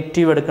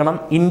ഡെറിവേറ്റീവ് എടുക്കണം,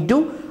 ഇൻറ്റു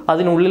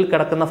അതിനുള്ളിൽ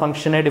കിടക്കുന്ന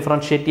ഫംഗ്ഷനെ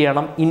ഡിഫറൻഷിയേറ്റ്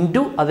ചെയ്യണം,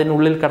 ഇൻറ്റു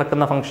അതിനുള്ളിൽ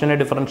കിടക്കുന്ന ഫംഗ്ഷനെ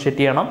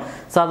ഡിഫറൻഷിയേറ്റ് ചെയ്യണം.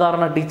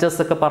 സാധാരണ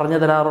ടീച്ചേഴ്സൊക്കെ പറഞ്ഞു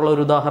തരാറുള്ള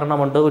ഒരു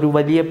ഉദാഹരണമുണ്ട്. ഒരു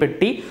വലിയ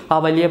പെട്ടി, ആ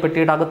വലിയ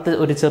പെട്ടിയുടെ അകത്ത്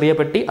ഒരു ചെറിയ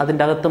പെട്ടി,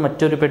 അതിൻ്റെ അകത്ത്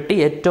മറ്റൊരു പെട്ടി.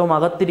 ഏറ്റവും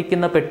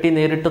അകത്തിരിക്കുന്ന പെട്ടി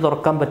നേരിട്ട്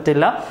തുറക്കാൻ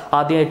പറ്റില്ല.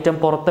 ആദ്യം ഏറ്റവും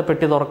പുറത്തെ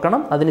പെട്ടി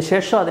തുറക്കണം,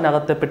 അതിനുശേഷം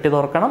അതിനകത്തെ പെട്ടി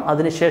തുറക്കണം,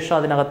 അതിനുശേഷം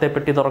അതിനകത്തെ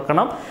പെട്ടി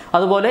തുറക്കണം.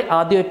 അതുപോലെ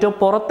ആദ്യം ഏറ്റവും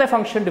പുറത്തെ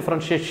ഫംഗ്ഷൻ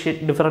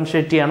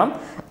ഡിഫറൻഷിയേറ്റ് ചെയ്യണം,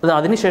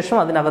 അതിനുശേഷം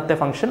അതിനകത്തെ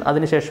ഫംഗ്ഷൻ,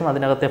 അതിനുശേഷം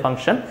അതിനകത്തെ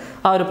ഫംഗ്ഷൻ.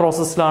 ആ ഒരു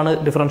പ്രോസസ്സിലാണ്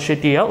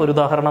ഡിഫറൻഷിയേറ്റ് ചെയ്യുക. ഒരു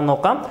ഉദാഹരണം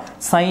നോക്കാം.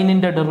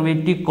 സൈനിന്റെ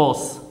ഡെറിവേറ്റീവ്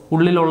കോസ്,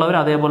 ഉള്ളിലുള്ളവർ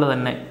അതേപോലെ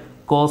തന്നെ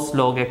കോസ്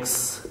ലോഗ് എക്സ്.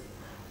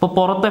 ഇപ്പോൾ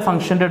പുറത്തെ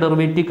ഫംഗ്ഷന്റെ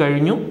ഡെറിവേറ്റീവ്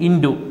കഴിഞ്ഞു,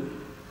 ഇൻറ്റു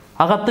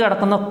അകത്ത്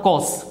കിടക്കുന്ന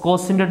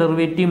കോസിന്റെ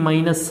ഡെറിവേറ്റീവ്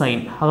മൈനസ് സൈൻ,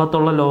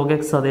 അകത്തുള്ള ലോഗ്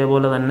എക്സ്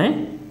അതേപോലെ തന്നെ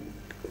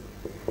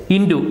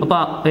ഇൻറ്റു.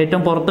 അപ്പോൾ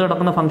ഏറ്റവും പുറത്ത്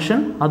കിടക്കുന്ന ഫംഗ്ഷൻ,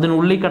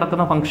 അതിനുള്ളിൽ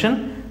കിടക്കുന്ന ഫംഗ്ഷൻ,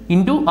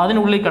 ഇൻറ്റു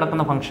അതിനുള്ളിൽ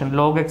കിടക്കുന്ന ഫംഗ്ഷൻ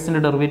ലോഗ്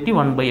എക്സിന്റെ ഡെറിവേറ്റീവ്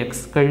 1/x.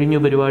 കഴിഞ്ഞു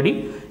പരിപാടി.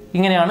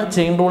 ഇങ്ങനെയാണ്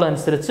ചെയിൻ റൂൾ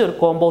അനുസരിച്ച് ഒരു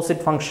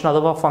കോമ്പോസിറ്റ് ഫംഗ്ഷൻ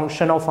അഥവാ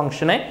ഫംഗ്ഷൻ ഓഫ്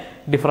ഫംഗ്ഷനെ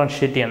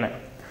ഡിഫറൻഷിയേറ്റ് ചെയ്യുന്നത്.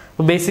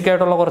 ബേസിക്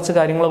ആയിട്ടുള്ള കുറച്ച്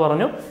കാര്യങ്ങൾ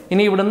പറഞ്ഞു.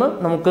 ഇനി ഇവിടുന്ന്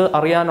നമുക്ക്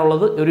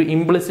അറിയാനുള്ളത് ഒരു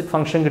ഇംപ്ലിസിറ്റ്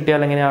ഫംഗ്ഷൻ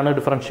കിട്ടിയാൽ എങ്ങനെയാണ്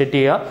ഡിഫറൻഷിയേറ്റ്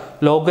ചെയ്യുക,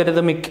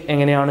 ലോഗരിതമിക്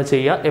എങ്ങനെയാണ്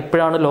ചെയ്യുക,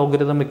 എപ്പോഴാണ്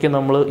ലോഗരിതമിക്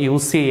നമ്മൾ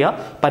യൂസ് ചെയ്യുക,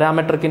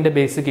 പാരാമെട്രിക്കിന്റെ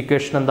ബേസിക്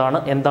ഇക്വേഷൻ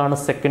എന്താണ്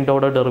സെക്കൻഡ്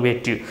ഓർഡർ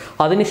ഡെറിവേറ്റീവ്.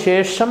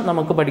 അതിനുശേഷം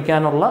നമുക്ക്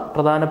പഠിക്കാനുള്ള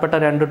പ്രധാനപ്പെട്ട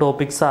 2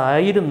 ടോപ്പിക്സ്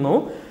ആയിരുന്നു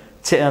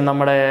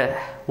നമ്മുടെ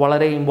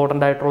വളരെ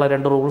ഇമ്പോർട്ടൻ്റ് ആയിട്ടുള്ള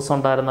 2 റൂൾസ്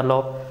ഉണ്ടായിരുന്നല്ലോ,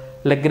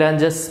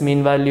 ലഗ്രാഞ്ചസ് മീൻ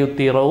വാല്യൂ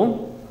തിയറവും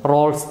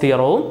റോൾസ്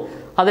തിയറവും.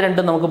 അത്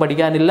രണ്ടും നമുക്ക്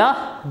പഠിക്കാനില്ല,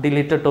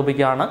 ഡിലീറ്റഡ്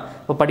ടോപ്പിക്കാണ്.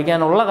 അപ്പോൾ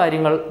പഠിക്കാനുള്ള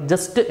കാര്യങ്ങൾ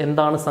ജസ്റ്റ്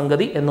എന്താണ്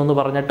സംഗതി എന്നൊന്ന്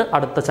പറഞ്ഞിട്ട്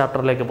അടുത്ത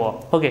ചാപ്റ്ററിലേക്ക് പോകാം.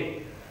 ഓക്കെ,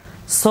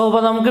 സോ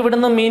അപ്പോൾ നമുക്ക്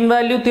ഇവിടുന്ന് മീൻ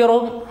വാല്യൂ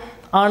തിയറവും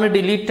ആണ്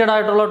ഡിലീറ്റഡ്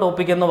ആയിട്ടുള്ള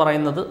ടോപ്പിക് എന്ന്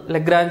പറയുന്നത്.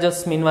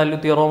 ലഗ്രാഞ്ചസ് മീൻ വാല്യൂ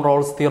തിയറവും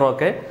റോൾസ് തിയറവും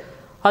ഒക്കെ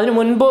അതിന്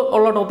മുൻപ്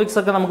ഉള്ള ടോപ്പിക്സ്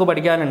ഒക്കെ നമുക്ക്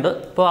പഠിക്കാനുണ്ട്.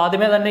 ഇപ്പോൾ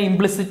ആദ്യമേ തന്നെ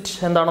ഇംപ്ലിസിറ്റ്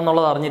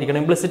എന്താണെന്നുള്ളത് അറിഞ്ഞിരിക്കണം.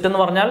 ഇംപ്ലിസിറ്റ് എന്ന്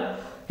പറഞ്ഞാൽ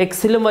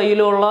എക്സിലും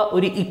വൈയിലും ഉള്ള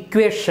ഒരു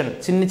ഇക്വേഷൻ,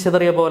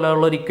 ചിന്നിച്ചെറിയ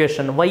പോലെയുള്ള ഒരു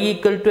ഇക്വേഷൻ, y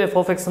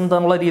 = f(x)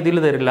 എന്നുള്ള രീതിയിൽ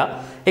തരില്ല,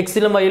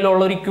 എക്സിലും വൈയിലും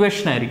ഉള്ള ഒരു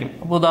ഇക്വേഷൻ ആയിരിക്കും.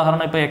 അപ്പോൾ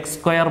ഉദാഹരണം ഇപ്പോൾ x²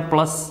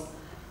 +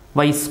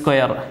 y²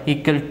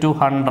 =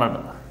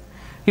 100.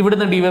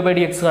 ഇവിടുന്ന്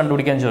dy/dx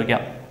കണ്ടുപിടിക്കാൻ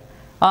ചോദിക്കാം.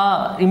 ആ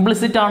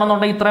ഇംപ്ലിസിറ്റ്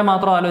ആണെന്നുണ്ടെങ്കിൽ ഇത്രയും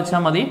മാത്രം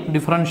ആലോചിച്ചാൽ മതി.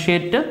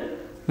 Differentiate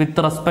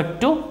with respect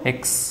to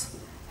X.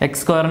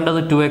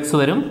 x² 2x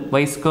വരും,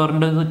 y²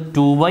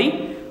 2y.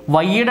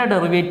 വൈയുടെ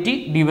ഡെറിവേറ്റീവ്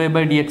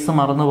dy/dx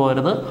മറന്നു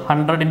പോകരുത്.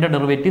 100ന്റെ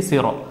ഡെറിവേറ്റീവ്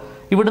 0.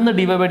 ഇവിടുന്ന്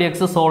dy/dx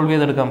സോൾവ്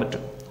ചെയ്തെടുക്കാൻ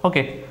പറ്റും.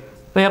 ഓക്കെ,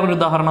 വേറൊരു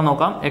ഉദാഹരണം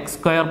നോക്കാം.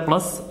 x²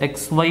 +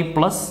 xy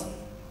 +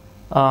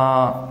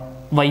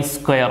 y²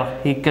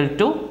 =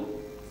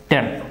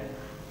 10.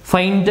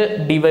 Find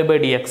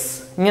dy/dx.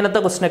 ഇങ്ങനത്തെ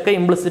ക്വസ്റ്റ്യനൊക്കെ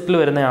ഇംപ്ലിസിറ്റിൽ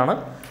വരുന്നതാണ്.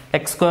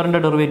 x²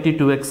 derivative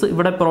 2x.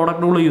 ഇവിടെ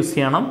പ്രോഡക്റ്റ് റൂൾ യൂസ്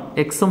ചെയ്യണം.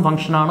 എക്സും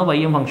ഫംഗ്ഷനാണ്,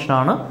 വൈയും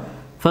ഫംഗ്ഷനാണ്.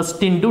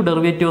 First into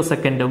derivative of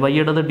second,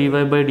 വൈയുടേത്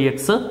dy/dx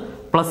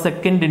plus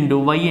second into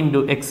Y into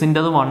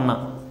എക്സിൻ്റെത് 1.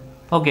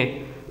 Okay,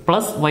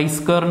 plus y²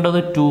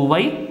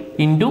 2y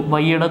into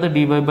വൈയുടേത്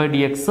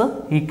dy/dx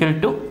 =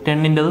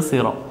 10ൻ്റെത്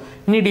 0.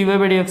 ഇനി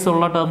dy/dx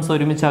ഉള്ള ടേംസ്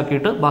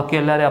ഒരുമിച്ചാക്കിയിട്ട് ബാക്കി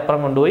എല്ലാവരും അപ്പുറം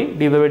കൊണ്ടുപോയി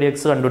dy/dx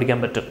കണ്ടുപിടിക്കാൻ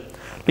പറ്റും.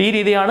 അപ്പോൾ ഈ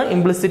രീതിയാണ്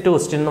ഇംപ്ലിസിറ്റ്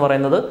ക്വസ്റ്റ്യൻ എന്ന്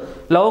പറയുന്നത്.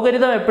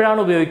 ലോഗരിതം എപ്പോഴാണ്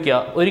ഉപയോഗിക്കുക?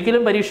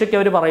 ഒരിക്കലും പരീക്ഷയ്ക്ക്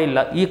അവർ പറയില്ല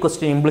ഈ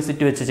ക്വസ്റ്റ്യൻ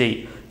ഇംപ്ലിസിറ്റ് വെച്ച് ചെയ്യും,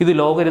 ഇത്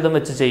ലോഗരിതം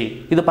വെച്ച് ചെയ്യും,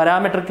 ഇത്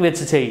പാരാമെട്രിക്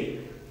വെച്ച് ചെയ്യും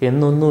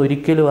എന്നൊന്നും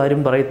ഒരിക്കലും ആരും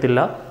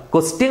പറയത്തില്ല.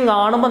 ക്വസ്റ്റ്യൻ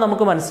കാണുമ്പോൾ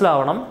നമുക്ക്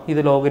മനസ്സിലാവണം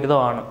ഇത്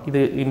ലോഗരിതമാണ്, ഇത്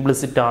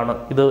ഇംപ്ലിസിറ്റ് ആണ്,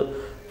 ഇത്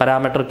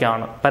പാരാമെട്രിക്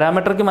ആണ്.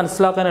 പാരാമെട്രിക്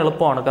മനസ്സിലാക്കാൻ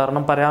എളുപ്പമാണ്,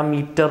 കാരണം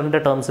പാരാമീറ്ററിൻ്റെ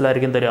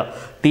ടേംസിലായിരിക്കും തരിക.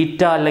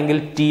 തീറ്റ അല്ലെങ്കിൽ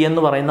ടി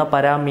എന്ന് പറയുന്ന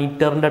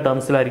പാരാമീറ്ററിൻ്റെ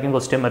ടേംസിലായിരിക്കും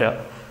ക്വസ്റ്റ്യൻ വരിക.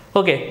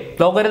 ഓക്കെ,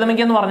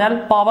 ലോഗരിതമിക് എന്ന് പറഞ്ഞാൽ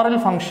പവറിൽ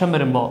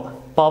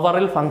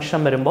ഫംഗ്ഷൻ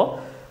വരുമ്പോൾ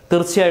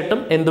തീർച്ചയായിട്ടും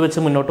എന്ത് വെച്ച്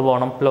മുന്നോട്ട്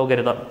പോകണം?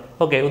 ലോഗരിതം.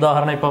 ഓക്കെ,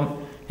 ഉദാഹരണം ഇപ്പം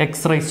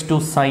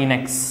x⁻sin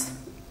x,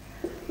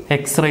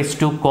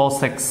 x⁻cos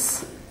x,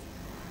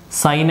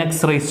 sin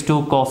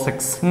x⁻cos x,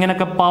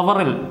 ഇങ്ങനെയൊക്കെ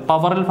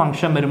പവറിൽ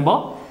ഫംഗ്ഷൻ വരുമ്പോൾ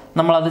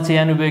നമ്മളത്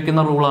ചെയ്യാൻ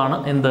ഉപയോഗിക്കുന്ന റൂളാണ്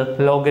എന്ത്?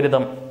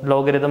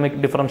 ലോഗരിതമിക്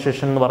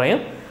ഡിഫറൻഷിയേഷൻ എന്ന് പറയും.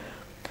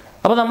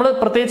 അപ്പോൾ നമ്മൾ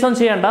പ്രത്യേകിച്ചൊന്നും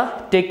ചെയ്യേണ്ട,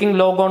 taking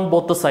log on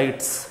both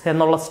sides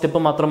എന്നുള്ള സ്റ്റെപ്പ്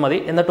മാത്രം മതി.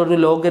 എന്നിട്ടൊരു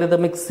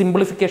ലോഗരിതമിക്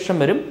സിംപ്ലിഫിക്കേഷൻ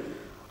വരും.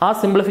 ആ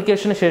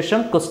സിംപ്ലിഫിക്കേഷന് ശേഷം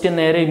ക്വസ്റ്റ്യൻ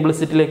നേരെ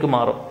ഇംപ്ലിസിറ്റിലേക്ക്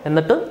മാറും.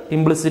 എന്നിട്ട്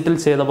ഇംപ്ലിസിറ്റിൽ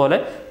ചെയ്ത പോലെ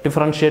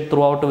differentiate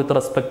through out with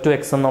respect to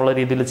X എന്നുള്ള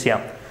രീതിയിൽ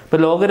ചെയ്യാം. ഇപ്പോൾ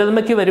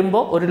ലോഗരിതമിക്ക്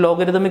വരുമ്പോൾ ഒരു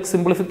ലോഗരിതമിക്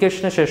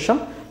സിംപ്ലിഫിക്കേഷന് ശേഷം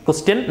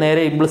ക്വസ്റ്റ്യൻ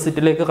നേരെ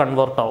ഇംപ്ലിസിറ്റിലേക്ക്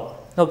കൺവേർട്ട് ആവും.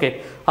 ഓക്കെ,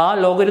 ആ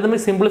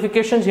ലോഗരിതമിക്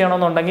സിംപ്ലിഫിക്കേഷൻ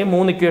ചെയ്യണമെന്നുണ്ടെങ്കിൽ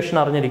 3 ഇക്വേഷൻ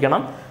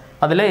അറിഞ്ഞിരിക്കണം.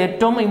 അതിലെ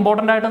ഏറ്റവും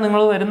ഇമ്പോർട്ടൻ്റ് ആയിട്ട്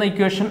നിങ്ങൾ വരുന്ന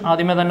ഇക്വേഷൻ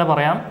ആദ്യമേ തന്നെ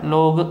പറയാം,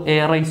 log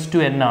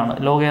a⁻n ആണ്.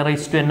 log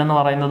a⁻n എന്ന്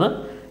പറയുന്നത്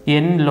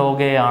n log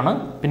a ആണ്.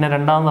 പിന്നെ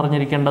രണ്ടാമത്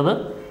അറിഞ്ഞിരിക്കേണ്ടത്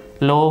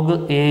log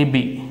ab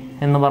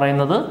എന്ന്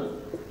പറയുന്നത്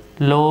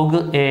log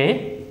a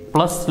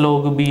plus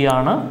log b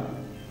ആണ്.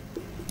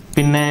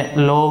 പിന്നെ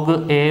log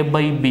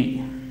a/b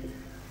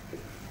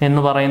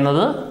എന്ന്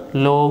പറയുന്നത്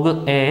log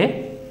a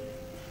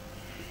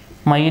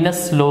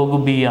minus log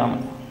b ആണ്.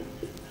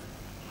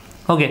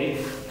 ഓക്കെ,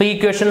 അപ്പോൾ ഈ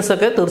ഇക്വേഷൻസ്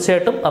ഒക്കെ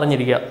തീർച്ചയായിട്ടും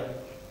അറിഞ്ഞിരിക്കുക.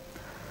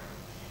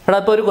 എടാ,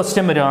 ഇപ്പോൾ ഒരു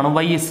ക്വസ്റ്റ്യൻ വരുവാണ്,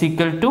 y =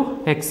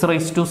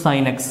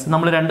 x⁻sin x.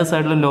 നമ്മൾ രണ്ട്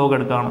സൈഡിലും ലോഗ്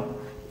എടുക്കുകയാണ്.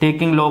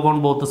 Taking log on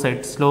both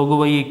sides. log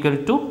y =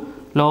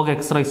 log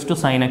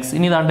x⁻sin x.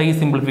 ഇനി ഇതാണ്ട് ഈ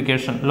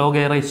സിംപ്ലിഫിക്കേഷൻ log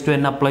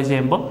a⁻n അപ്ലൈ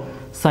ചെയ്യുമ്പോൾ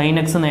sin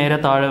x നേരെ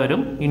താഴെ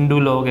വരും ഇൻറ്റു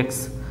log x.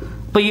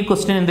 അപ്പോൾ ഈ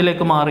ക്വസ്റ്റ്യൻ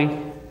എന്തിലേക്ക് മാറി?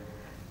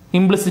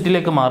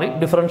 ഇംപ്ലിസിറ്റിലേക്ക് മാറി.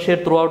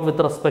 Differentiate through out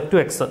with respect to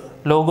X.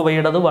 log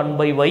y-യുടേത്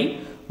 1/y,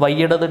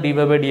 y-യുടേത്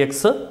dy/dx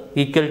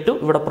 =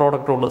 ഇവിടെ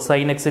product rule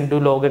sin x into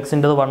log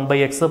x-ൻ്റെത്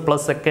 1/x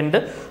plus second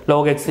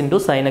log x into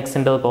sin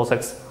x-ൻ്റെത് cos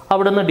x.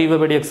 അവിടെ നിന്ന്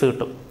dy/dx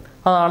കിട്ടും.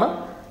 അതാണ്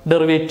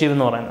ഡെറിവേറ്റീവ്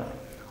എന്ന് പറയുന്നത്.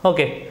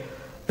 ഓക്കെ,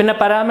 പിന്നെ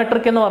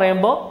പാരാമെട്രിക് എന്ന്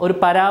പറയുമ്പോൾ ഒരു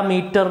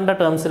പാരാമീറ്ററിൻ്റെ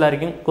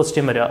ടേംസിലായിരിക്കും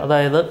ക്വസ്റ്റ്യൻ വരിക.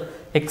 അതായത്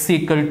x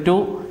 =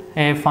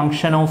 A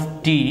function of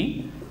t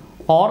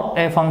or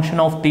A function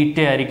of തീറ്റ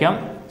ആയിരിക്കാം.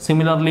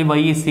 Similarly y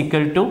 =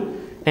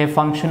 A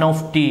function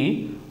of t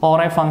or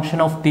A function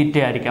of തീറ്റ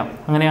ആയിരിക്കാം.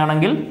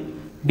 അങ്ങനെയാണെങ്കിൽ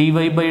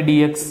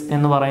dy/dx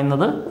എന്ന്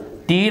പറയുന്നത്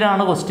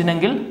t-യിലാണ് ക്വസ്റ്റ്യൻ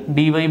എങ്കിൽ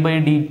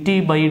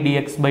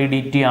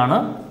dy/dt/dx/dt ആണ്.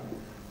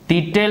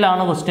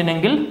 തീറ്റയിലാണ് ക്വസ്റ്റ്യൻ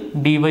എങ്കിൽ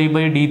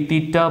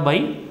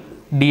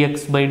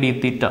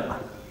dy/dθ/dx/dθ.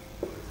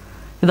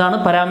 ഇതാണ്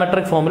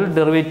പാരാമെട്രിക് ഫോമിൽ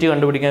ഡെറിവേറ്റീവ്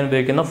കണ്ടുപിടിക്കാൻ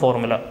ഉപയോഗിക്കുന്ന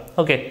ഫോർമുല.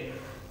 ഓക്കെ,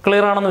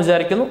 ക്ലിയർ ആണെന്ന്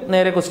വിചാരിക്കുന്നു.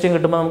 നേരെ ക്വസ്റ്റ്യൻ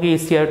കിട്ടുമ്പോൾ നമുക്ക്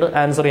ഈസി ആയിട്ട്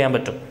ആൻസർ ചെയ്യാൻ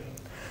പറ്റും.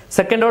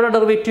 സെക്കൻഡ് ഓർഡർ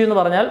ഡെറിവേറ്റീവ് എന്ന്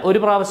പറഞ്ഞാൽ ഒരു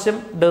പ്രാവശ്യം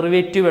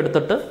ഡെറിവേറ്റീവ്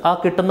എടുത്തിട്ട് ആ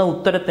കിട്ടുന്ന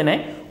ഉത്തരത്തിനെ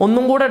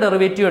ഒന്നും കൂടെ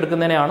ഡെറിവേറ്റീവ്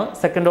എടുക്കുന്നതിനെയാണ്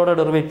സെക്കൻഡ് ഓർഡർ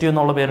ഡെറിവേറ്റീവ്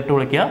എന്നുള്ള പേരിട്ട്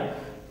വിളിക്കുക.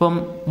 ഇപ്പം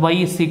y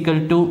 =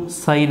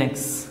 sin x.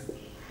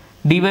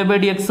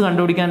 dy/dx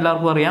കണ്ടുപിടിക്കാൻ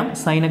എല്ലാവർക്കും അറിയാം.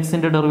 sin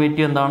x-ന്റെ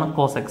ഡെറിവേറ്റീവ് എന്താണ്?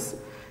 cos x.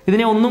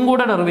 ഇതിനെ ഒന്നും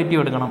കൂടെ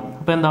ഡെറിവേറ്റീവ് എടുക്കണം.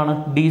 അപ്പോൾ എന്താണ്?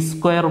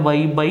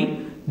 d²y/dy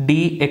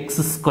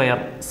dx².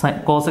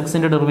 cos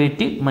എക്സിൻ്റെ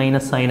ഡെറിവേറ്റീവ്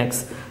മൈനസ് സൈൻ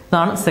എക്സ്.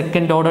 ഇതാണ്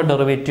സെക്കൻഡ് ഓർഡർ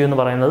ഡെറിവേറ്റീവ് എന്ന്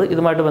പറയുന്നത്.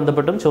 ഇതുമായിട്ട്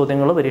ബന്ധപ്പെട്ടും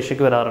ചോദ്യങ്ങൾ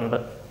പരീക്ഷയ്ക്ക് വരാറുണ്ട്.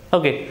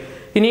 ഓക്കെ,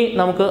 ഇനി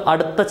നമുക്ക്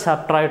അടുത്ത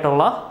ചാപ്റ്റർ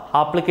ആയിട്ടുള്ള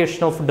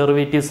ആപ്ലിക്കേഷൻ ഓഫ്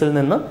ഡെറിവേറ്റീവ്സിൽ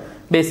നിന്ന്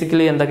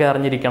ബേസിക്കലി എന്തൊക്കെ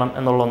അറിഞ്ഞിരിക്കണം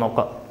എന്നുള്ളത്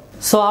നോക്കാം.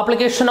 സോ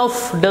ആപ്ലിക്കേഷൻ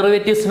ഓഫ്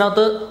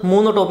ഡെറിവേറ്റീവ്സിനകത്ത്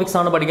 3 ടോപ്പിക്സ്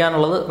ആണ്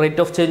പഠിക്കാനുള്ളത്.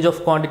 Rate of change of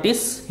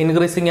quantities,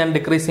 increasing and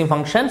decreasing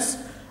functions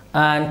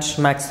and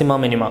maxima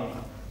minima.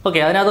 Okay,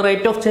 അതിനകത്ത്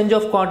rate of change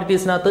of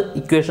ക്വാണ്ടിറ്റീസിനകത്ത്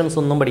equations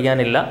ഒന്നും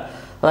പഠിക്കാനില്ല.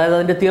 അതായത്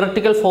അതിൻ്റെ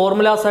തിയറട്ടിക്കൽ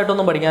ഫോർമുലാസ്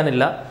ആയിട്ടൊന്നും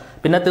പഠിക്കാനില്ല.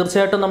 പിന്നെ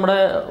തീർച്ചയായിട്ടും നമ്മുടെ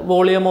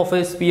volume of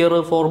A sphere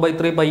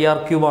 4/3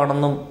 πr³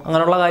 ആണെന്നും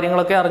അങ്ങനെയുള്ള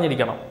കാര്യങ്ങളൊക്കെ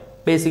അറിഞ്ഞിരിക്കണം,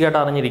 ബേസിക്കായിട്ട്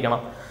അറിഞ്ഞിരിക്കണം.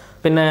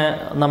 പിന്നെ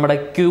നമ്മുടെ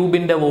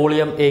ക്യൂബിൻ്റെ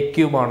വോളിയം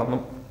a³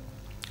 ആണെന്നും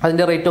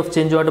അതിൻ്റെ റേറ്റ് ഓഫ്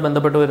ചേഞ്ചുമായിട്ട്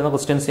ബന്ധപ്പെട്ട് വരുന്ന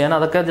ക്വസ്റ്റ്യൻസ് ചെയ്യാൻ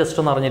അതൊക്കെ ജസ്റ്റ്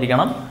ഒന്ന്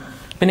അറിഞ്ഞിരിക്കണം.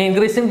 പിന്നെ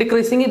ഇൻക്രീസിങ്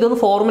ഡിക്രീസിങ് ഇതൊന്നും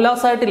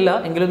ഫോർമുലാസ് ആയിട്ടില്ല,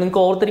 എങ്കിലും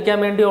നിങ്ങൾക്ക് ഓർത്തിരിക്കാൻ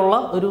വേണ്ടിയുള്ള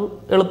ഒരു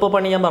എളുപ്പ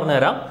പണി ഞാൻ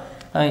പറഞ്ഞുതരാം.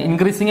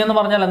 ഇൻക്രീസിങ് എന്ന്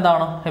പറഞ്ഞാൽ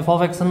എന്താണ്?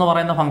 f(x) എന്ന്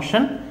പറയുന്ന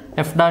ഫംഗ്ഷൻ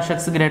f'(x)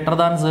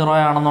 > 0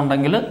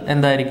 ആണെന്നുണ്ടെങ്കിൽ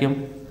എന്തായിരിക്കും?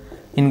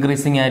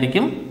 ഇൻക്രീസിങ്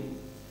ആയിരിക്കും.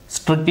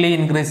 Strictly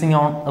increasing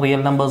on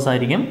real numbers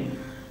ആയിരിക്കും.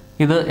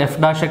 ഇത്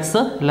f'(x)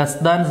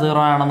 <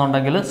 0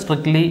 ആണെന്നുണ്ടെങ്കിൽ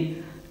സ്ട്രിക്ട്ലി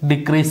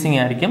ഡിക്രീസിങ്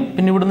ആയിരിക്കും.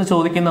 പിന്നെ ഇവിടുന്ന്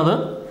ചോദിക്കുന്നത്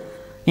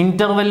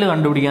ഇന്റർവെല്ല്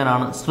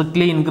കണ്ടുപിടിക്കാനാണ്.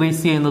 സ്ട്രിക്ട്ലി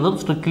ഇൻക്രീസ് ചെയ്യുന്നതും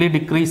സ്ട്രിക്ട്ലി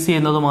ഡിക്രീസ്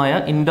ചെയ്യുന്നതുമായ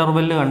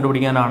ഇന്റർവെല്ല്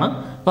കണ്ടുപിടിക്കാനാണ്.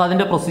 അപ്പോൾ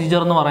അതിന്റെ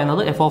പ്രൊസീജിയർ എന്ന്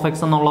പറയുന്നത് f(x)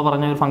 എന്നുള്ള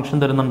പറഞ്ഞ ഒരു ഫംഗ്ഷൻ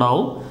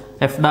തരുന്നുണ്ടാവും.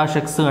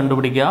 f'(x)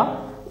 കണ്ടുപിടിക്കുക,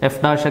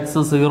 f'(x)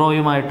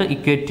 0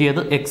 ഇക്വേറ്റ്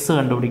ചെയ്ത് x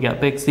കണ്ടുപിടിക്കുക.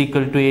 അപ്പോൾ x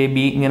 = a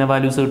b ഇങ്ങനെ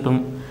വാല്യൂസ് കിട്ടും.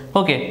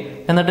 ഓക്കെ,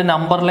 എന്നിട്ട്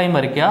നമ്പർ ലൈൻ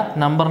വരയ്ക്കുക.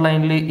 നമ്പർ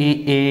ലൈനിൽ ഈ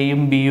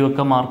എയും ബിയും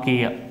ഒക്കെ മാർക്ക്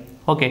ചെയ്യുക.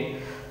 ഓക്കെ,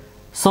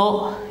 സോ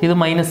ഇത്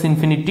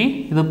 -∞,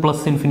 ഇത്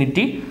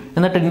 +∞.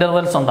 എന്നിട്ട്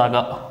ഇന്റർവെൽസ് ഉണ്ടാക്കുക.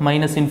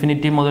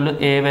 -∞ മുതൽ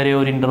a വരെ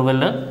ഒരു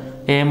ഇന്റർവെല്ല്,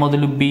 a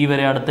മുതൽ b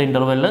വരെ അടുത്ത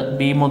ഇന്റർവെല്ല്,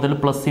 b മുതൽ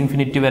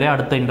 +∞ വരെ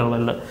അടുത്ത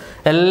ഇന്റർവെല്ല്.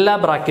 എല്ലാ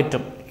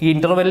ബ്രാക്കറ്റും ഈ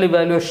ഇന്റർവെല്ല്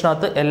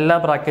ഇവാലുവേഷനകത്ത് എല്ലാ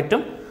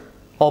ബ്രാക്കറ്റും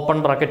ഓപ്പൺ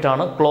ബ്രാക്കറ്റ്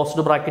ആണ്.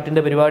 ക്ലോസ്ഡ്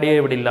ബ്രാക്കറ്റിന്റെ പരിപാടിയെ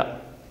ഇവിടെ ഇല്ല.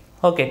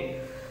 ഓക്കെ,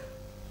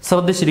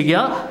 ശ്രദ്ധിച്ചിരിക്കുക.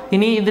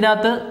 ഇനി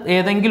ഇതിനകത്ത്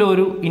ഏതെങ്കിലും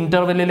ഒരു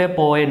ഇന്റർവെല്ലിലെ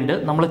പോയിന്റ്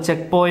നമ്മൾ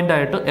ചെക്ക് പോയിന്റ്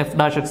ആയിട്ട്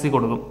f'(x)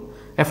 കൊടുക്കും.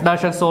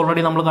 f'(x)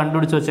 ഓൾറെഡി നമ്മൾ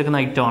കണ്ടുപിടിച്ച് വെച്ചേക്കുന്ന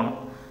ഐറ്റം ആണ്.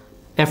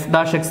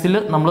 f'(x)ൽ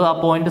നമ്മൾ ആ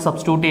പോയിന്റ്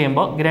സബ്സ്റ്റിറ്റ്യൂട്ട്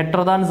ചെയ്യുമ്പോൾ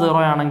 >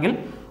 0 ആണെങ്കിൽ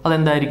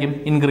അതെന്തായിരിക്കും?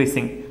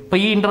 ഇൻക്രീസിങ്. അപ്പോൾ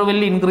ഈ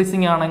ഇന്റർവെല്ലിൽ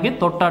ഇൻക്രീസിങ് ആണെങ്കിൽ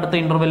തൊട്ടടുത്ത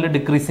ഇന്റർവെല്ലിൽ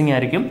ഡിക്രീസിങ്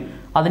ആയിരിക്കും,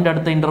 അതിൻ്റെ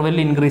അടുത്ത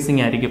ഇന്റർവെല്ലിൽ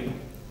ഇൻക്രീസിങ് ആയിരിക്കും.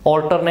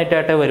 ഓൾട്ടർനേറ്റ്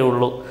ആയിട്ടേ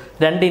വരുള്ളൂ.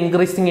 2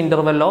 ഇൻക്രീസിങ്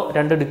ഇന്റർവെല്ലോ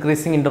 2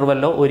 ഡിക്രീസിങ്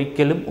ഇന്റർവെല്ലോ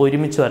ഒരിക്കലും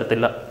ഒരുമിച്ച്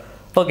വരത്തില്ല.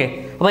 ഓക്കെ,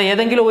 അപ്പോൾ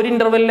ഏതെങ്കിലും ഒരു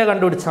ഇന്റർവെല്ലിനെ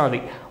കണ്ടുപിടിച്ചാൽ മതി,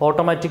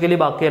 ഓട്ടോമാറ്റിക്കലി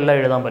ബാക്കിയെല്ലാം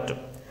എഴുതാൻ പറ്റും.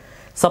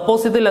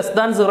 സപ്പോസ് ഇത്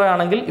 < 0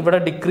 ആണെങ്കിൽ ഇവിടെ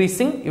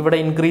ഡിക്രീസിങ്, ഇവിടെ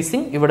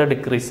ഇൻക്രീസിങ്, ഇവിടെ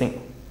ഡിക്രീസിങ്.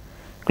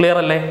 ക്ലിയർ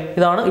അല്ലേ?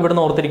 ഇതാണ്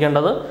ഇവിടുന്ന്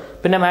ഓർത്തിരിക്കേണ്ടത്.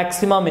 പിന്നെ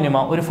മാക്സിമ മിനിമ,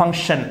 ഒരു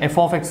ഫംഗ്ഷൻ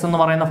f(x) എന്ന്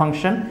പറയുന്ന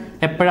ഫംഗ്ഷൻ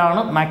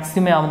എപ്പോഴാണ്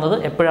മാക്സിമ ആവുന്നത്,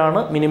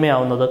 എപ്പോഴാണ് മിനിമ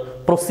ആവുന്നത്?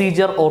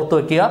 പ്രൊസീജിയർ ഓർത്ത്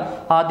വെക്കുക.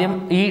 ആദ്യം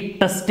ഈ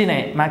ടെസ്റ്റിനെ,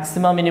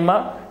 മാക്സിമ മിനിമ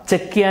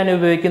ചെക്ക് ചെയ്യാൻ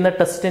ഉപയോഗിക്കുന്ന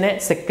ടെസ്റ്റിനെ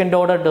സെക്കൻഡ്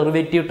ഓർഡർ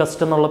ഡെറിവേറ്റീവ്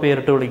ടെസ്റ്റ് എന്നുള്ള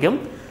പേരിട്ട് വിളിക്കും.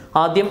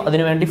 ആദ്യം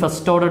അതിനുവേണ്ടി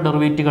ഫസ്റ്റ് ഓർഡർ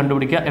ഡെറിവേറ്റീവ്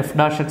കണ്ടുപിടിക്കുക,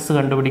 f'(x)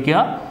 കണ്ടുപിടിക്കുക.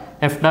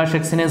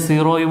 f'(x)നെ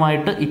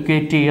 0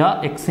 ഇക്വേറ്റ് ചെയ്യുക,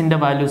 എക്സിന്റെ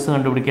വാല്യൂസ്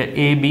കണ്ടുപിടിക്കുക,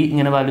 a b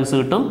ഇങ്ങനെ വാല്യൂസ്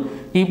കിട്ടും.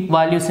 ഈ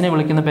വാല്യൂസിനെ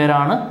വിളിക്കുന്ന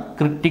പേരാണ്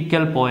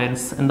ക്രിട്ടിക്കൽ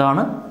പോയിന്റ്സ്.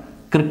 എന്താണ്?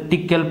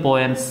 Critical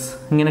points.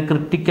 ഇങ്ങനെ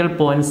ക്രിട്ടിക്കൽ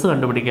പോയിന്റ്സ്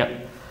കണ്ടുപിടിക്കുക.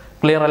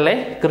 ക്ലിയർ അല്ലേ?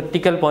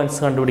 ക്രിട്ടിക്കൽ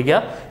പോയിന്റ്സ് കണ്ടുപിടിക്കുക.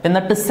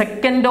 എന്നിട്ട്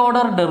സെക്കൻഡ്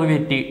ഓർഡർ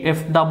ഡെറിവേറ്റീവ്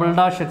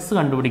f'(x)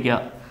 കണ്ടുപിടിക്കുക.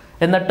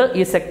 എന്നിട്ട്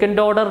ഈ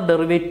സെക്കൻഡ് ഓർഡർ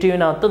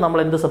ഡെറിവേറ്റീവിനകത്ത് നമ്മൾ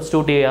എന്ത്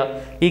സബ്സ്റ്റിറ്റ്യൂട്ട്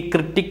ചെയ്യുക? ഈ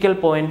ക്രിട്ടിക്കൽ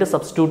പോയിന്റ്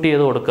സബ്സ്റ്റിറ്റ്യൂട്ട്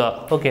ചെയ്ത് കൊടുക്കുക.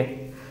 ഓക്കെ,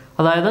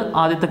 അതായത്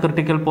ആദ്യത്തെ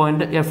ക്രിട്ടിക്കൽ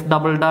പോയിന്റ്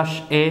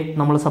f'(a)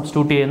 നമ്മൾ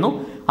സബ്സ്റ്റിറ്റ്യൂട്ട് ചെയ്യുന്നു.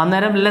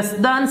 അന്നേരം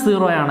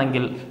 <0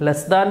 ആണെങ്കിൽ,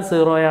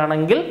 <0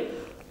 ആണെങ്കിൽ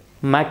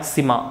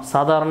മാക്സിമ,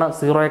 സാധാരണ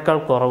 0യേക്കാൾ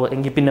കുറവ്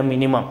എങ്കിൽ പിന്നെ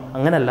മിനിമം,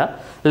 അങ്ങനല്ല.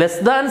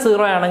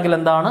 <0 ആണെങ്കിൽ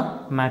എന്താണ്?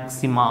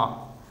 Maxima.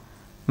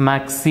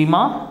 Maxima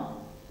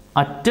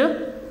at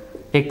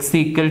x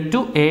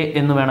 = a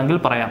എന്ന് വേണമെങ്കിൽ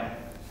പറയാം.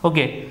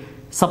 ഓക്കെ,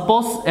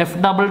 സപ്പോസ്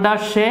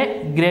f'(a)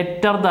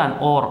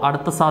 >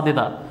 അടുത്ത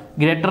സാധ്യത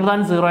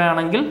 <0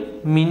 ആണെങ്കിൽ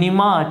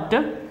മിനിമ അറ്റ്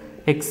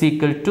x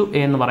 =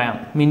 a എന്ന് പറയാം.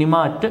 Minima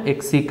at x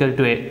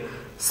 = a.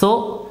 So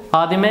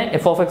ആദ്യമേ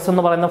f(x)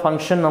 എന്ന് പറയുന്ന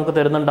ഫംഗ്ഷൻ നമുക്ക്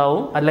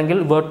തരുന്നുണ്ടാവും, അല്ലെങ്കിൽ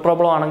വേർഡ്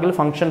പ്രോബ്ലം ആണെങ്കിൽ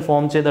ഫംഗ്ഷൻ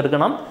ഫോം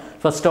ചെയ്തെടുക്കണം.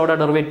 ഫസ്റ്റ് ഓർഡർ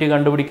ഡെറിവേറ്റീവ്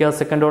കണ്ടുപിടിക്കുക,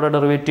 സെക്കൻഡ് ഓർഡർ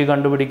ഡെറിവേറ്റീവ്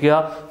കണ്ടുപിടിക്കുക.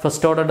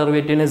 ഫസ്റ്റ് ഓർഡർ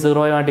ഡെറിവേറ്റീവിനെ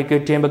 0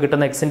 ഇക്വേറ്റ് ചെയ്യുമ്പോൾ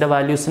കിട്ടുന്ന എക്സിന്റെ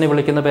വാല്യൂസിനെ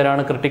വിളിക്കുന്ന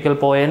പേരാണ് ക്രിട്ടിക്കൽ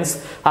പോയിന്റ്സ്.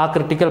 ആ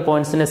ക്രിട്ടിക്കൽ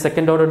പോയിന്റ്സിനെ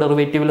സെക്കൻഡ് ഓർഡർ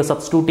ഡെറിവേറ്റീവിൽ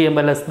സബ്സ്റ്റിറ്റ്യൂട്ട്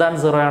ചെയ്യുമ്പോൾ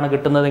 <0 ആണ്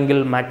കിട്ടുന്നതെങ്കിൽ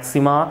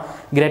മാക്സിമ,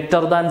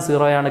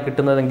 <0 ആണ്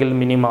കിട്ടുന്നതെങ്കിൽ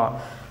മിനിമ.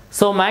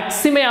 സോ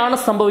മാക്സിമയാണ്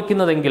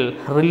സംഭവിക്കുന്നതെങ്കിൽ,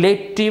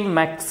 റിലേറ്റീവ്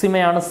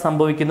മാക്സിമയാണ്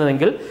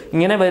സംഭവിക്കുന്നതെങ്കിൽ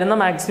ഇങ്ങനെ വരുന്ന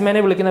മാക്സിമനെ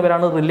വിളിക്കുന്ന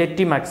പേരാണ്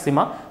റിലേറ്റീവ് മാക്സിമ.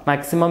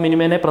 മാക്സിമം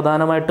മിനിമനെ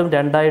പ്രധാനമായിട്ടും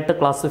 2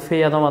 ക്ലാസിഫൈ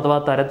ചെയ്യാം അഥവാ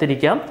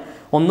തരത്തിരിക്കാം.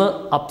 ഒന്ന്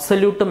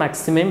അബ്സല്യൂട്ട്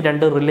മാക്സിമയും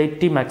 2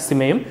 റിലേറ്റീവ്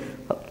മാക്സിമയും.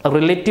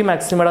 റിലേറ്റീവ്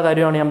മാക്സിമയുടെ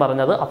കാര്യമാണ് ഞാൻ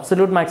പറഞ്ഞത്.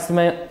 അബ്സല്യൂട്ട് മാക്സിമ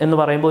എന്ന്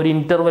പറയുമ്പോൾ ഒരു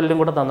ഇന്റർവെല്ലും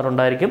കൂടെ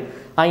തന്നിട്ടുണ്ടായിരിക്കും.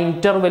 ആ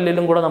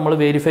ഇന്റർവെല്ലിലും കൂടെ നമ്മൾ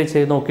വെരിഫൈ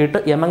ചെയ്ത് നോക്കിയിട്ട്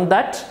among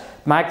that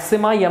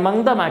maxima among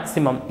the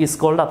maximum is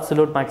called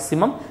absolute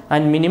maximum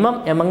and minimum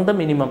among the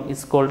minimum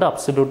is called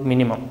absolute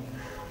minimum.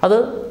 അത്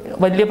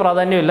വലിയ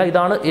പ്രാധാന്യമില്ല.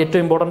 ഇതാണ്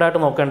ഏറ്റവും ഇമ്പോർട്ടൻ്റ് ആയിട്ട്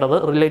നോക്കേണ്ടത്,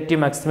 റിലേറ്റീവ്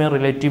മാക്സിമയും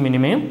റിലേറ്റീവ്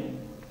മിനിമയും.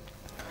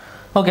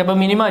 ഓക്കെ, അപ്പോൾ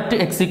minimum at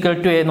X equal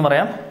to A എന്ന്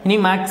പറയാം. ഇനി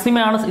മാക്സിമ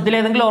ആണ്,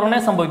 ഇതിലേതെങ്കിലും ഒരെണ്ണേ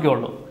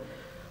സംഭവിക്കുകയുള്ളൂ.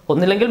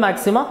 ഒന്നില്ലെങ്കിൽ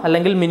മാക്സിമ,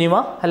 അല്ലെങ്കിൽ മിനിമ,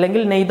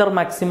 അല്ലെങ്കിൽ നെയ്തർ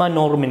മാക്സിമ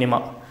നോർ മിനിമ.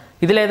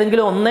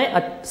 ഇതിലേതെങ്കിലും ഒന്നേ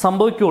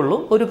സംഭവിക്കുകയുള്ളൂ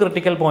ഒരു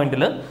ക്രിട്ടിക്കൽ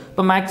പോയിന്റിൽ.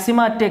 ഇപ്പോൾ maxima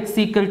at X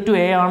equal to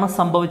A ആണ്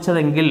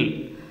സംഭവിച്ചതെങ്കിൽ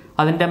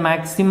അതിൻ്റെ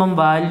മാക്സിമം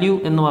വാല്യൂ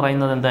എന്ന്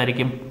പറയുന്നത്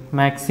എന്തായിരിക്കും?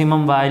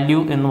 മാക്സിമം വാല്യൂ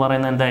എന്ന്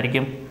പറയുന്നത്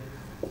എന്തായിരിക്കും?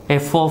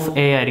 എഫ് ഓഫ്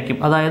എ ആയിരിക്കും.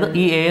 അതായത്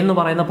ഈ എ എന്ന്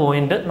പറയുന്ന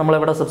പോയിന്റ് നമ്മൾ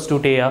എവിടെ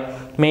സബ്സ്റ്റിറ്റ്യൂട്ട് ചെയ്യുക?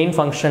 മെയിൻ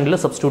ഫംഗ്ഷനിൽ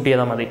സബ്സ്റ്റിറ്റ്യൂട്ട്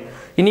ചെയ്താൽ മതി.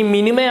 ഇനി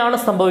മിനിമയാണ്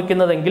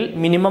സംഭവിക്കുന്നതെങ്കിൽ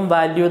മിനിമം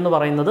വാല്യൂ എന്ന്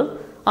പറയുന്നത്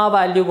ആ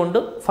വാല്യൂ കൊണ്ട്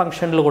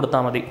ഫംഗ്ഷനിൽ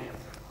കൊടുത്താൽ മതി.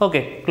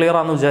 ഓക്കെ, ക്ലിയർ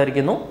ആണെന്ന്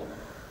വിചാരിക്കുന്നു.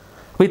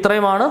 അപ്പോൾ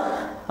ഇത്രയുമാണ്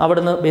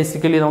അവിടുന്ന്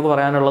ബേസിക്കലി നമുക്ക്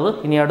പറയാനുള്ളത്.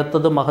 ഇനി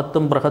അടുത്തത്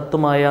മഹത്തും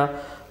ബൃഹത്തുമായ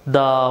the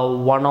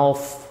one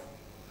of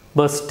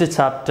best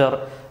chapter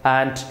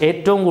and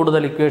ഏറ്റവും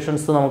കൂടുതൽ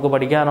ഇക്വേഷൻസ് നമുക്ക്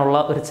പഠിക്കാനുള്ള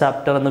ഒരു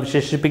ചാപ്റ്റർ എന്ന്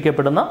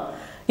വിശേഷിപ്പിക്കപ്പെടുന്ന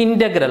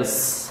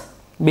ഇൻ്റഗ്രൽസ്.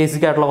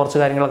 ബേസിക് ആയിട്ടുള്ള കുറച്ച്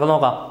കാര്യങ്ങളൊക്കെ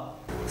നോക്കാം.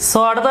 സോ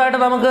അടുത്തതായിട്ട്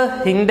നമുക്ക്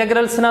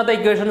ഇൻ്റഗ്രൽസിനകത്ത്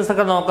ഇക്വേഷൻസ്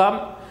ഒക്കെ നോക്കാം.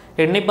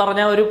 എണ്ണി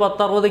പറഞ്ഞ ഒരു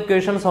 10-60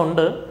 ഇക്വേഷൻസ്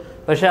ഉണ്ട്.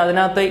 പക്ഷേ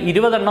അതിനകത്ത്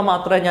 20 എണ്ണം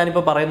മാത്രമേ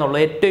ഞാനിപ്പോൾ പറയുന്നുള്ളൂ.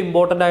 ഏറ്റവും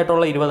ഇമ്പോർട്ടൻ്റ്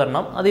ആയിട്ടുള്ള 20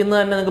 എണ്ണം. അത് ഇന്ന്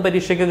തന്നെ നിങ്ങൾക്ക്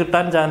പരീക്ഷയ്ക്ക്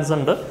കിട്ടാൻ ചാൻസ്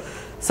ഉണ്ട്.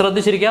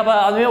 ശ്രദ്ധിച്ചിരിക്കുക. അപ്പോൾ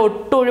അതിനെ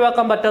ഒട്ടും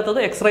ഒഴിവാക്കാൻ പറ്റാത്തത്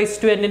എക്സ് റൈസ്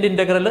ടു എന്നിൻ്റെ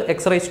integral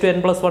X raise to N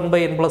plus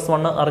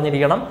 1/n+1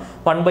 അറിഞ്ഞിരിക്കണം.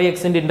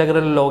 1/xൻ്റെ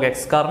ഇൻ്റഗ്രൽ ലോഗ്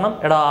എക്സ്. കാരണം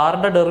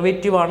ആറിൻ്റെ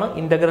ഡെറിവേറ്റീവ് ആണ്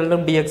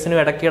ഇൻ്റഗ്രലിനും ഡി എക്സിനും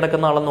ഇടയ്ക്ക്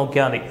കിടക്കുന്ന ആളെന്ന്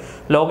നോക്കിയാൽ മതി.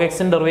 ലോഗ്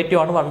എക്സിൻ്റെ ഡെറിവേറ്റീവ്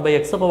ആണ്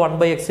 1/x. അപ്പോൾ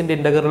 1/xൻ്റെ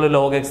integral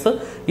log X.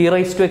 E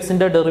raise to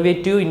എക്സിൻ്റെ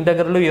derivative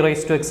ഇൻ്റഗ്രലും E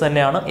raise to X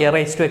തന്നെയാണ്. എ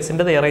റൈസ് ടു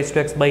എക്സിൻ്റെ A raise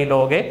to X by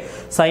log A.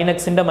 Sign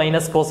എക്സിൻ്റെ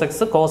മൈനസ് കോസ്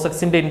എക്സ്. കോസ്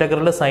എക്സിൻ്റെ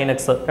ഇൻ്റഗ്രൽ സൈൻ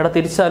എക്സ്.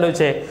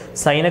 തിരിച്ചാലോചിച്ചേ,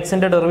 സൈൻ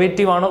എക്സിൻ്റെ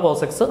derivative ആണ്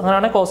cos X.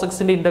 അങ്ങനെയാണെങ്കിൽ cos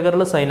എക്സിൻ്റെ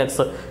integral sign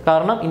X.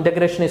 കാരണം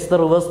integration is the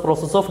reverse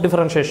process of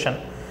differentiation.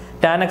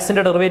 tan x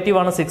ന്റെ derivative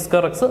ആണ്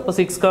 6x. അപ്പോൾ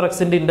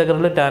 6x ന്റെ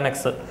integral tan x.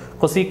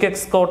 cosec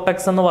x cot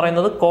x എന്ന്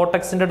പറയുന്നത് cot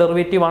x ന്റെ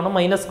ഡെറിവേറ്റീവ് ആണ്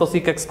minus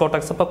cosec x cot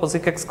x. അപ്പോൾ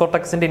cosec x cot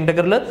x ന്റെ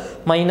integral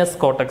minus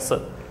cot x.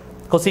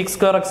 cosec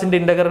square x ന്റെ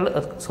ഇന്റഗ്രൽ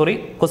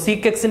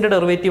cosec x ന്റെ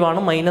ഡെറിവേറ്റീവ്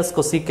ആണ് minus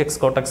cosec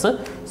x cot x.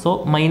 So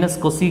minus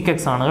cosec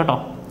x ആണ് കേട്ടോ.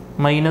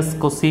 Minus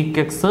cosec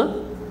x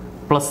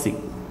plus c.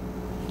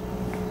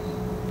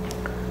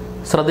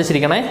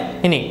 ശ്രദ്ധിച്ചിരിക്കണേ.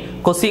 ഇനി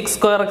cosec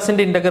square x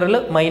ന്റെ integral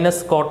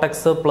minus cot x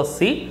plus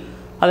c.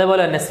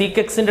 അതേപോലെ തന്നെ sec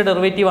x ന്റെ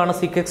ഡെറിവേറ്റീവ് ആണ്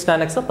sec x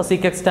tan x. അപ്പോൾ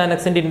sec x tan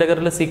x ന്റെ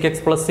integral sec x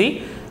plus c.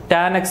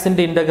 tan x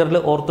ന്റെ integral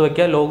ഓർത്ത്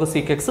വെക്കുക log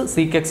sec x.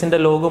 sec x ന്റെ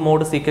log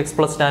mode sec x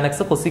plus tan x.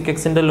 cosec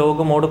x ന്റെ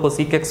log mode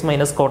cosec x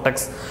minus cot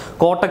x.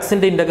 cot x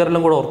ന്റെ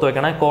ഇന്റഗ്രലും കൂടെ ഓർത്ത്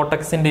വെക്കണേ. cot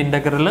x ന്റെ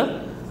ഇന്റഗ്രൽ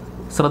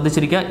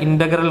ശ്രദ്ധിച്ചിരിക്കുക.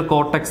 ഇന്റഗ്രൽ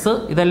cot x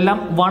ഇതെല്ലാം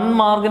 1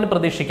 മാർക്കിന്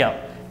പ്രതീക്ഷിക്കാം.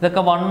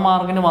 ഇതൊക്കെ 1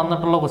 മാർക്കിന്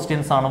വന്നിട്ടുള്ള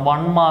ക്വസ്റ്റ്യൻസ് ആണ്.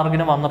 1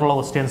 മാർക്കിന് വന്നിട്ടുള്ള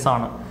ക്വസ്റ്റ്യൻസ്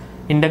ആണ്.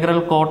 ഇന്റഗ്രൽ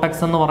cot x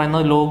എന്ന്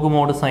പറയുന്നത് log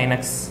mode sign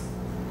X.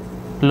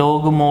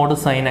 Log mode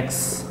sign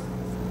X.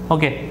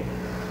 Okay,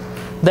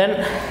 then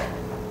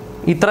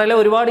ഇത്രയിലെ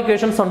ഒരുപാട്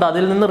ഇക്വേഷൻസ് ഉണ്ട്.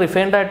 അതിൽ നിന്ന്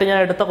റിഫൈൻഡ് ആയിട്ട് ഞാൻ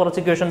എടുത്ത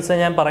കുറച്ച്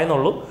ഇക്വേഷൻസ് ഞാൻ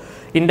പറയുന്നുള്ളൂ.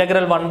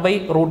 Integral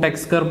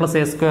 1/√x² plus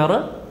A square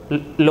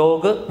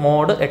log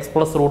mode x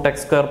plus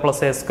 √x²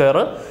 plus A square.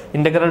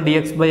 Integral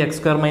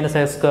dx/x² minus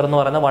A square എന്ന്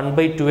പറയുന്നത്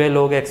 1/2a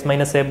log x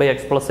minus a/x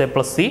plus a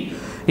plus c.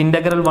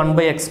 Integral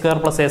 1/x²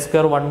 plus a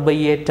square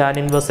 1/a tan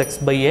inverse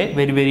x/a.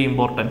 Very very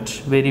important,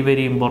 very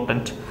very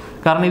important.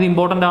 കാരണം ഇത്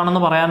important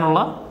ആണെന്ന് പറയാനുള്ള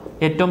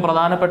ഏറ്റവും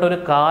പ്രധാനപ്പെട്ട ഒരു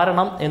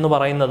കാരണം എന്ന്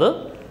പറയുന്നത്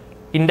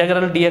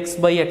integral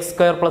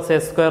dx/x² plus a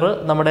square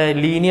നമ്മുടെ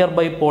ലീനിയർ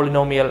ബൈ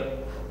പോളിനോമിയൽ,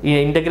 ഈ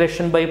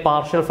ഇന്റഗ്രേഷൻ ബൈ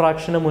പാർഷ്യൽ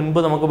ഫ്രാക്ഷന്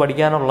മുൻപ് നമുക്ക്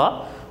പഠിക്കാനുള്ള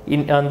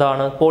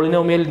എന്താണ്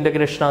polynomial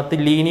ഇന്റഗ്രേഷനകത്ത്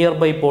linear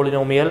by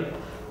polynomial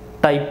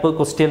type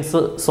questions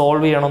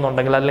solve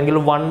ചെയ്യണമെന്നുണ്ടെങ്കിൽ, അല്ലെങ്കിൽ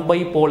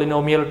 1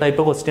 പോളിനോമിയൽ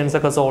ടൈപ്പ് ക്വസ്റ്റ്യൻസ്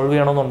ഒക്കെ സോൾവ്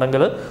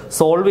ചെയ്യണമെന്നുണ്ടെങ്കിൽ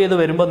സോൾവ് ചെയ്ത്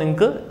വരുമ്പോൾ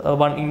നിങ്ങൾക്ക്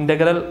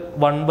integral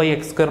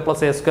 1/x²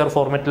 plus a square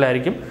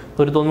ഫോർമാറ്റിലായിരിക്കും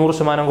ഒരു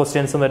 90%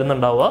 ക്വസ്റ്റ്യൻസും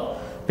വരുന്നുണ്ടാവുക.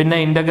 പിന്നെ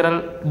integral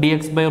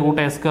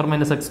dx/√a²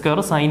 minus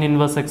x² sine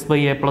inverse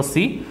x/a plus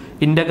c.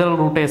 Integral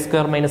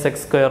 √a² minus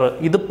x².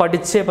 ഇത്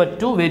പഠിച്ചേ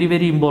പറ്റൂ. Very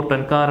very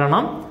important.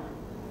 കാരണം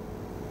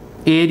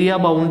ഏരിയ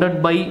ബൗണ്ടഡ്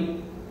ബൈ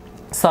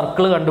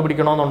സർക്കിൾ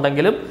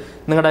കണ്ടുപിടിക്കണമെന്നുണ്ടെങ്കിലും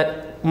നിങ്ങളുടെ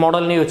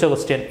മോഡലിന് ചോദിച്ച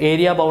question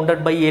area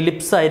bounded by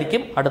ellipse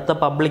ആയിരിക്കും അടുത്ത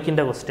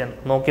പബ്ലിക്കിന്റെ ക്വസ്റ്റ്യൻ.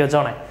 നോക്കി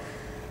വെച്ചോണേ.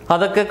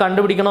 അതൊക്കെ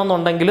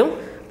കണ്ടുപിടിക്കണമെന്നുണ്ടെങ്കിലും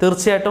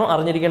തീർച്ചയായിട്ടും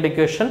അറിഞ്ഞിരിക്കേണ്ട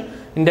equation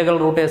integral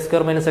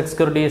 √a² minus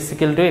x² dx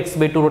 =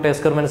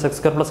 x/2√a² minus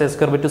x² plus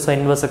a² sine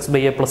inverse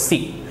x/a plus c.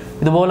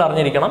 ഇതുപോലെ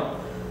അറിഞ്ഞിരിക്കണം.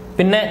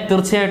 പിന്നെ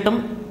തീർച്ചയായിട്ടും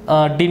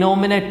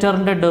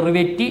ഡിനോമിനേറ്ററിന്റെ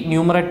ഡെറിവേറ്റീവ്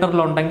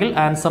ന്യൂമറേറ്ററിലുണ്ടെങ്കിൽ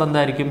ആൻസർ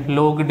എന്തായിരിക്കും?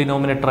 ലോഗ്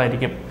ഡിനോമിനേറ്റർ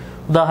ആയിരിക്കും.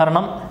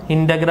 ഉദാഹരണം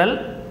integral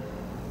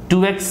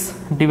 2x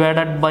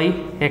divided by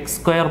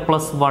x²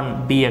 plus 1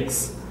 dx.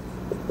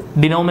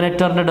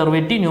 ഡിനോമിനേറ്ററിന്റെ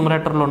derivative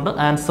ന്യൂമറേറ്ററിലുണ്ട്.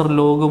 Answer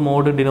log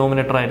mode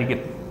denominator ആയിരിക്കും.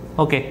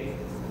 Okay,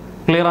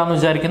 clear ആണെന്ന്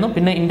വിചാരിക്കുന്നു.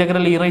 പിന്നെ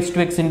integral e raise to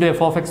x into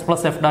f(x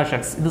plus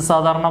f'(x). ഇത്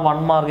സാധാരണ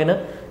 1 മാർക്കിന്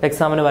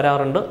എക്സാമിന്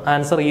വരാറുണ്ട്.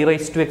 Answer e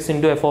raise to x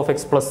into f(x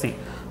plus c).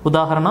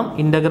 ഉദാഹരണം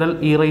integral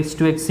e raise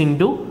to x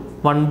into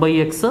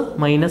 1/x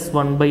minus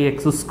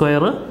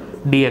 1/x²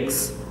 dx.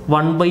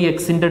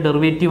 1/xന്റെ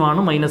derivative ആണ്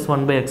മൈനസ്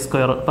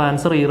 1/x². അപ്പോൾ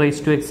answer e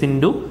raise to x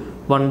into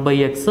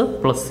 1/x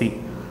plus c.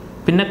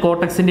 പിന്നെ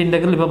coat എക്സിന്റെ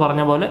integral ഇപ്പോൾ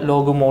പറഞ്ഞ പോലെ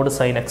log mode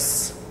sign X.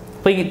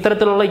 അപ്പോൾ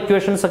ഇത്തരത്തിലുള്ള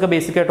ഇക്വേഷൻസ് ഒക്കെ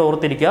ബേസിക്കായിട്ട്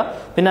ഓർത്തിരിക്കുക.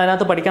 പിന്നെ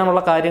അതിനകത്ത്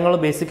പഠിക്കാനുള്ള കാര്യങ്ങൾ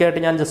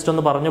ബേസിക്കായിട്ട് ഞാൻ ജസ്റ്റ്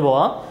ഒന്ന് പറഞ്ഞു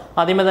പോകാം.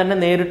 ആദ്യമേ തന്നെ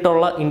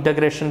നേരിട്ടുള്ള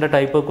ഇൻ്റഗ്രേഷൻ്റെ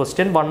ടൈപ്പ്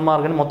ക്വസ്റ്റ്യൻ 1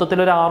 മാർക്കിന്,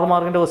 മൊത്തത്തിൽ ഒരു 6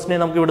 മാർക്കിൻ്റെ ക്വസ്റ്റ്യനെ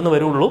നമുക്ക് ഇവിടുന്ന്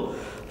വരുള്ളൂ.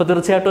 അപ്പോൾ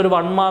തീർച്ചയായിട്ടും ഒരു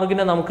 1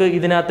 മാർക്കിന് നമുക്ക്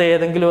ഇതിനകത്ത്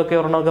ഏതെങ്കിലുമൊക്കെ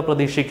ഒരെണ്ണമൊക്കെ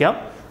പ്രതീക്ഷിക്കാം.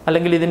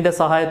 അല്ലെങ്കിൽ ഇതിൻ്റെ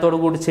സഹായത്തോടു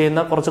കൂടി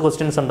ചെയ്യുന്ന കുറച്ച്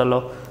ക്വസ്റ്റ്യൻസ് ഉണ്ടല്ലോ,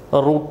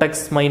 √x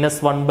 -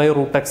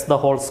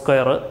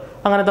 1/√x²,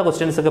 അങ്ങനത്തെ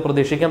ക്വസ്റ്റ്യൻസ് ഒക്കെ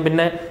പ്രതീക്ഷിക്കാം.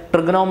 പിന്നെ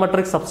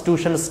ട്രിഗണോമെട്രിക്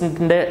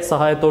സബ്സ്റ്റിറ്റ്യൂഷൻസിൻ്റെ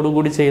സഹായത്തോടു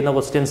കൂടി ചെയ്യുന്ന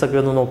ക്വസ്റ്റ്യൻസ് ഒക്കെ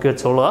ഒന്ന് നോക്കി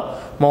വെച്ചോളുക.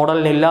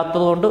 മോഡലിന്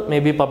ഇല്ലാത്തതുകൊണ്ട് മേ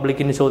ബി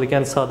പബ്ലിക്കിന്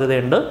ചോദിക്കാൻ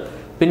സാധ്യതയുണ്ട്.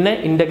 പിന്നെ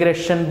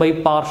ഇൻ്റഗ്രേഷൻ ബൈ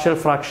പാർഷ്യൽ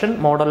ഫ്രാക്ഷൻ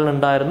മോഡലിന്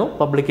ഉണ്ടായിരുന്നു,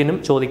 പബ്ലിക്കിനും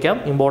ചോദിക്കാം,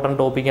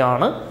 ഇമ്പോർട്ടൻറ്റ്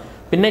ടോപ്പിക്കാണ്.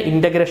 പിന്നെ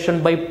ഇൻ്റഗ്രേഷൻ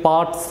ബൈ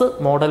പാർട്സ്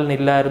മോഡലിന്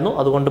ഇല്ലായിരുന്നു,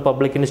 അതുകൊണ്ട്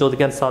പബ്ലിക്കിന്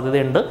ചോദിക്കാൻ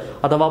സാധ്യതയുണ്ട്.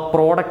 അഥവാ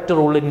product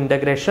rule in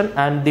integration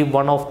and the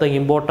one of the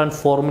important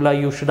formula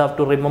you should have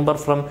to remember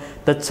from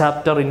the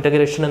chapter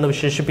integration എന്ന്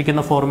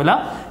വിശേഷിപ്പിക്കുന്ന formula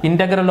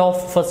integral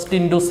of first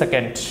into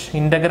second.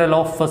 Integral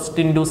of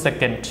first into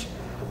second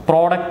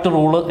product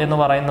rule എന്ന്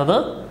പറയുന്നത്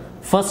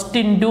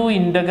first into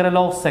integral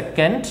of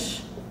second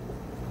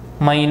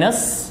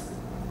minus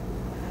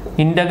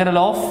integral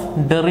of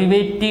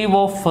derivative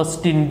of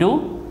first into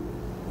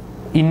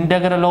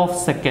integral of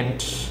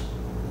second.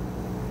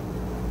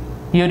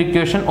 ഈ ഒരു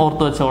equation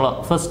ഓർത്ത് വെച്ചോളാം.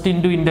 First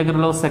into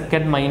integral of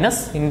second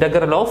minus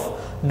integral of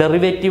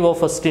derivative of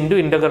first into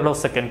integral of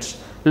second.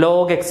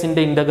 Log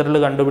എക്സിൻ്റെ integral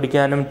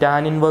കണ്ടുപിടിക്കാനും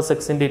tan inverse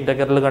എക്സിൻ്റെ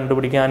integral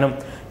കണ്ടുപിടിക്കാനും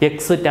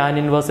X tan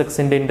inverse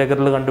എക്സിൻ്റെ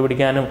integral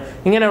കണ്ടുപിടിക്കാനും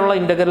ഇങ്ങനെയുള്ള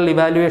ഇൻ്റഗ്രൽ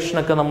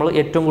ഇവാലുവേഷനൊക്കെ നമ്മൾ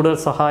ഏറ്റവും കൂടുതൽ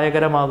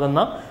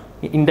സഹായകരമാകുന്ന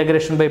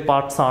ഇൻ്റഗ്രേഷൻ ബൈ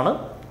പാർട്സ് ആണ്.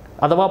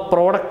 അഥവാ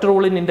പ്രോഡക്റ്റ്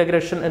റൂൾ ഇൻ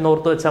ഇൻ്റഗ്രേഷൻ എന്ന്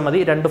ഓർത്ത് വെച്ചാൽ മതി.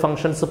 രണ്ട്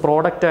ഫംഗ്ഷൻസ്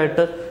പ്രോഡക്റ്റ്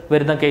ആയിട്ട്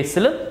വരുന്ന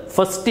കേസിൽ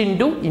first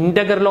into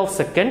integral of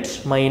second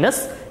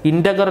minus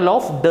integral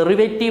of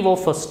derivative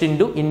of first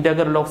into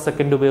integral of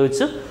second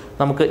ഉപയോഗിച്ച്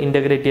നമുക്ക്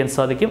ഇൻ്റഗ്രേറ്റ് ചെയ്യാൻ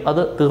സാധിക്കും.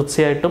 അത്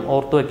തീർച്ചയായിട്ടും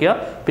ഓർത്ത് വയ്ക്കുക.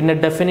 പിന്നെ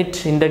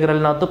definite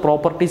ഇൻ്റഗ്രലിനകത്ത്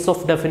properties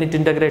of definite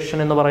integration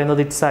എന്ന്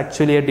പറയുന്നത് it's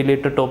actually A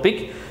deleted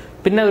topic.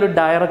 പിന്നെ ഒരു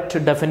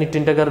ഡയറക്റ്റ് ഡെഫിനിറ്റ്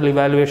ഇൻ്റഗ്രൽ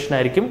ഇവാലുവേഷൻ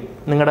ആയിരിക്കും.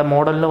 നിങ്ങളുടെ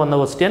മോഡലിന് വന്ന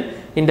question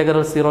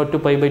integral 0 to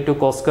π/2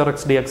 cos² x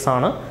dx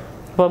ആണ്.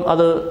 അപ്പം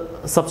അത്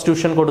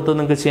സബ്സ്റ്റിറ്റ്യൂഷൻ കൊടുത്ത്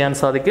നിങ്ങൾക്ക് ചെയ്യാൻ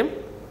സാധിക്കും.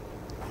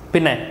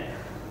 പിന്നെ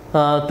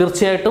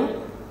തീർച്ചയായിട്ടും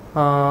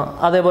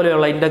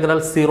അതേപോലെയുള്ള ഇൻ്റഗ്രൽ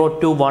 0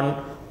 to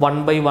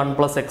 1/1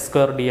 +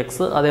 x² dx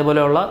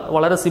അതേപോലെയുള്ള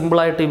വളരെ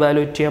സിമ്പിളായിട്ട്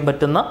ഇവാലുവേറ്റ് ചെയ്യാൻ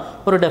പറ്റുന്ന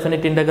ഒരു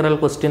ഡെഫിനിറ്റ് ഇൻ്റഗ്രൽ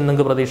ക്വസ്റ്റ്യൻ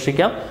നിങ്ങൾക്ക്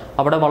പ്രതീക്ഷിക്കാം.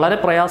 അവിടെ വളരെ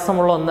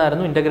പ്രയാസമുള്ള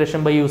ഒന്നായിരുന്നു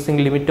integration by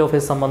using limit of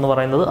A some എന്ന്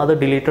പറയുന്നത്. അത്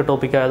ഡിലീറ്റഡ്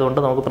ടോപ്പിക്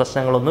ആയതുകൊണ്ട് നമുക്ക്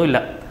പ്രശ്നങ്ങളൊന്നുമില്ല.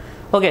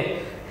 ഓക്കെ,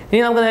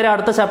 ഇനി നമുക്ക് നേരെ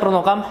അടുത്ത ചാപ്റ്റർ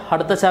നോക്കാം.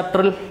 അടുത്ത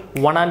ചാപ്റ്ററിൽ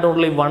 1 and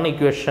only 1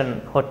 ഇക്വേഷൻ,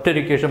 ഒറ്റൊരു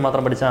ഇക്വേഷൻ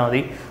മാത്രം പഠിച്ചാൽ മതി.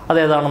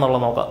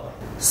 അതേതാണെന്നുള്ളത് നോക്കാം.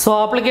 സോ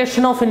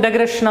ആപ്ലിക്കേഷൻ ഓഫ്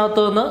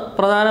ഇൻ്റഗ്രേഷനകത്ത് നിന്ന്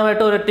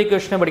പ്രധാനമായിട്ട് ഒരൊറ്റ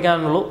ഇക്വേഷനെ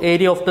പഠിക്കാനുള്ളൂ.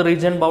 Area of the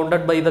region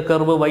bounded by the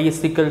curve y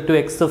 =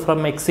 x from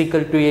x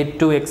 = a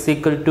to x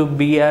 =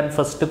 b and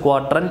first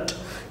quadrant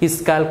is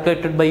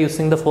calculated by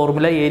using the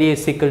formula area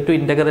 =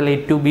 integral a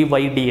to b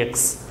y dx.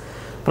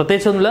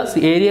 പ്രത്യേകിച്ചൊന്നുമില്ല,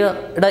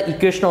 ഏരിയയുടെ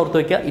equation ഓർത്ത്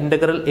വയ്ക്കുക.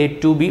 Integral a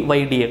to b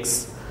y dx,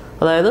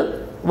 അതായത്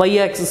y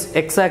axis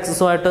X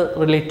ആക്സിസുമായിട്ട്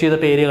relate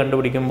ചെയ്തിട്ട് area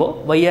കണ്ടുപിടിക്കുമ്പോൾ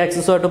y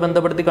ആക്സിസുമായിട്ട്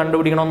ബന്ധപ്പെടുത്തി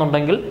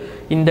കണ്ടുപിടിക്കണമെന്നുണ്ടെങ്കിൽ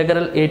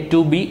integral a to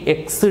b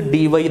x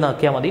dy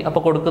എന്നാക്കിയാൽ മതി.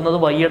 അപ്പോൾ കൊടുക്കുന്നത്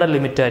y-യുടെ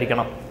ലിമിറ്റ്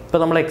ആയിരിക്കണം.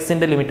 ഇപ്പോൾ നമ്മൾ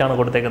എക്സിൻ്റെ ലിമിറ്റാണ്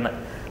കൊടുത്തേക്കുന്നത്.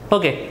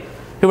 ഓക്കെ,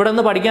 ഇവിടെ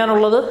നിന്ന്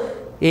പഠിക്കാനുള്ളത്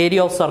area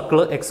of circle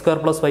x²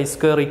 + y²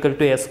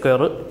 =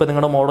 a². ഇപ്പോൾ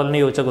നിങ്ങളുടെ മോഡലിന്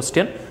ചോദിച്ച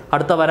ക്വസ്റ്റ്യൻ.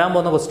 അടുത്ത വരാൻ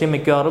പോകുന്ന ക്വസ്റ്റ്യൻ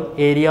മിക്കവാറും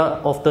area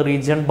of the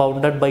region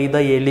bounded by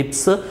the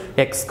ellipse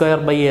x²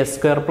 / a²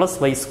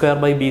 + y²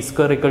 / b²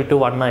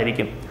 = 1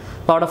 ആയിരിക്കും.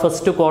 അപ്പോൾ അവിടെ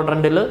ഫസ്റ്റ്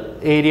ക്വാഡ്രൻറ്റിൽ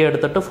ഏരിയ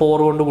എടുത്തിട്ട്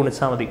 4 കൊണ്ട്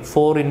ഗുണിച്ചാൽ മതി.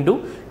 4 ×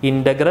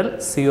 integral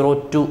 0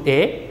 to a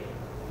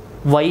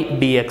y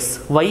dx.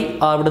 y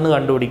അവിടുന്ന്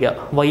കണ്ടുപിടിക്കുക.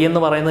 y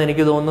എന്ന് പറയുന്നത്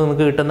എനിക്ക് തോന്നുന്നു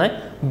നിങ്ങൾക്ക് കിട്ടുന്ന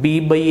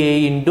b/a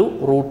 ×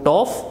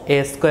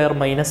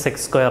 √a² -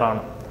 x²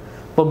 ആണ്.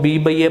 അപ്പോൾ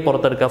b/a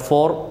പുറത്തെടുക്കുക.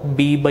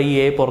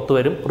 4b/a പുറത്ത്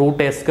വരും.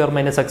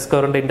 √a² -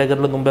 x²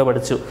 ഇൻ്റഗ്രൽ മുമ്പേ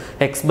പഠിച്ചു.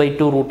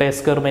 x/2 √a²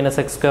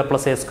 - x²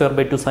 +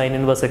 a²/2 sin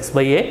inverse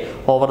x/a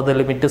over the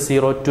limit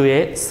 0 to a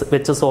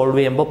വെച്ച് സോൾവ്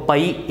ചെയ്യുമ്പോൾ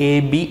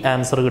πab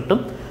ആൻസർ കിട്ടും.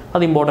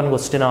 അത് ഇമ്പോർട്ടൻറ്റ്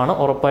ക്വസ്റ്റ്യൻ ആണ്.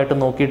 ഉറപ്പായിട്ട്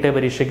നോക്കിയിട്ടേ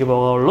പരീക്ഷയ്ക്ക്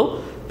പോകാവുള്ളൂ.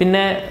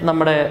 പിന്നെ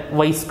നമ്മുടെ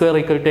y²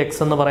 =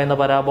 x എന്ന് പറയുന്ന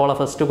പരാബോള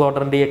ഫസ്റ്റ്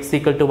ക്വാഡ്രൻ്റ് x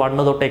 =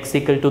 1 തൊട്ട് x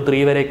 =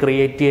 3 വരെ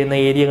ക്രിയേറ്റ് ചെയ്യുന്ന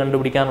ഏരിയ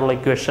കണ്ടുപിടിക്കാനുള്ള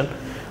ഇക്വേഷൻ,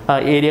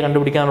 ഏരിയ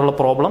കണ്ടുപിടിക്കാനുള്ള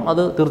പ്രോബ്ലം,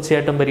 അത്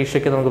തീർച്ചയായിട്ടും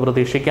പരീക്ഷയ്ക്ക് നമുക്ക്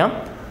പ്രതീക്ഷിക്കാം.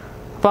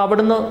 അപ്പോൾ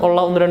അവിടുന്ന് ഉള്ള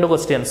 1-2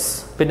 ക്വസ്റ്റ്യൻസ്.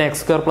 പിന്നെ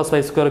x² +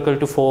 y²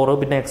 = 4,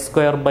 പിന്നെ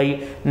x² /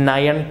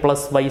 9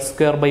 + y²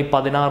 /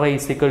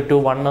 16 =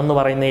 1 എന്ന്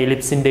പറയുന്ന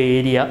എലിപ്സിൻ്റെ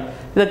ഏരിയ.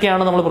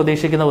 ഇതൊക്കെയാണ് നമ്മൾ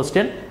പ്രതീക്ഷിക്കുന്ന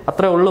ക്വസ്റ്റ്യൻ.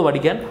 അത്രേ ഉള്ളൂ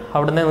പഠിക്കാൻ.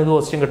 അവിടെ നിന്ന് നിങ്ങൾക്ക്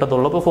ക്വസ്റ്റ്യൻ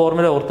കിട്ടത്തുള്ളൂ. അപ്പോൾ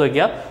ഫോർമുല ഓർത്ത്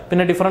വയ്ക്കുക.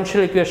 പിന്നെ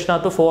ഡിഫറൻഷ്യൽ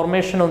ഇക്വേഷനകത്ത്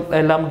ഫോർമേഷൻ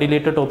എല്ലാം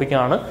ഡിലീറ്റഡ്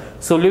ടോപ്പിക്കാണ്.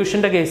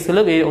 സൊല്യൂഷൻ്റെ കേസിൽ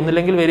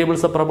ഒന്നില്ലെങ്കിൽ വേരിയബിൾ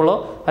സെപ്പറബിളോ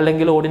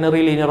അല്ലെങ്കിൽ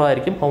ഓർഡിനറി ലീനിയറോ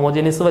ആയിരിക്കും.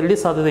 ഹോമോജീനിയസ് വലിയ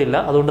സാധ്യതയില്ല,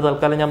 അതുകൊണ്ട്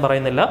തൽക്കാലം ഞാൻ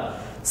പറയുന്നില്ല.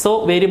 സോ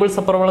വേരിയബിൾ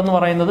സെപ്പറബിൾ എന്ന്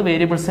പറയുന്നത്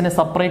വേരിയബിൾസിനെ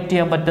സെപ്പറേറ്റ്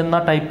ചെയ്യാൻ പറ്റുന്ന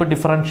ടൈപ്പ്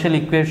ഡിഫറൻഷ്യൽ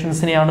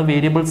ഇക്വേഷൻസിനെയാണ്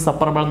വേരിയബിൾ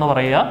സെപ്പറബിൾ എന്ന്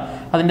പറയുക.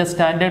 അതിൻ്റെ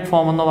സ്റ്റാൻഡേർഡ്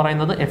ഫോം എന്ന്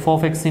പറയുന്നത്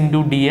f(x)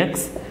 × dx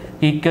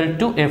 =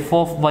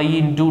 f(y)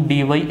 × dy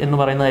എന്ന്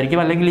പറയുന്നതായിരിക്കും.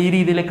 അല്ലെങ്കിൽ ഈ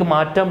രീതിയിലേക്ക്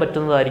മാറ്റാൻ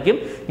പറ്റുന്നതായിരിക്കും.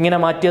 ഇങ്ങനെ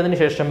മാറ്റിയതിന്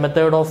ശേഷം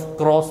മെത്തേഡ് ഓഫ്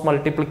ക്രോസ്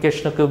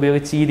മൾട്ടിപ്ലിക്കേഷൻ ഒക്കെ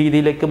ഉപയോഗിച്ച് ഈ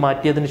രീതിയിലേക്ക്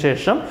മാറ്റിയതിന്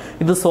ശേഷം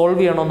ഇത് സോൾവ്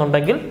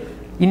ചെയ്യണമെന്നുണ്ടെങ്കിൽ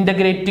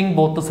ഇൻ്റഗ്രേറ്റിംഗ്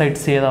ബോത്ത്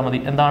സൈഡ്സ് ചെയ്താൽ മതി.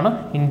 എന്താണ്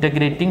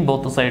ഇൻ്റഗ്രേറ്റിംഗ്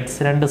ബോത്ത് സൈഡ്സ്?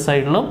 രണ്ട്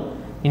സൈഡിലും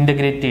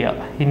ഇൻ്റഗ്രേറ്റ്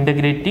ചെയ്യുക.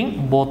 Integrating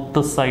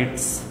both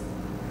sides,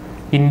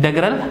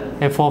 integral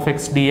F of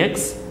X D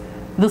X.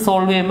 ഇത്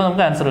സോൾവ് ചെയ്യുമ്പോൾ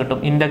നമുക്ക് ആൻസർ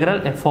കിട്ടും. Integral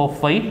F of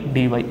Y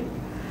D Y.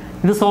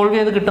 ഇത് സോൾവ്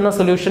ചെയ്ത് കിട്ടുന്ന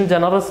സൊല്യൂഷൻ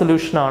ജനറൽ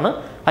സൊല്യൂഷനാണ്.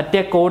 അറ്റേ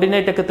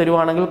കോർഡിനേറ്റ് ഒക്കെ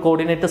തരുവാണെങ്കിൽ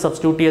കോർഡിനേറ്റ്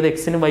സബ്സ്റ്റിറ്റ്യൂട്ട് ചെയ്ത്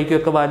എക്സിനും വൈക്കും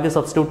ഒക്കെ വാല്യൂ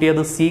സബ്സ്റ്റിറ്റ്യൂട്ട്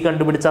ചെയ്ത് സി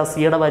കണ്ടുപിടിച്ച് ആ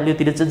സിയുടെ വാല്യൂ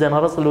തിരിച്ച്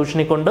ജനറൽ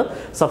സൊല്യൂഷനെ കൊണ്ട്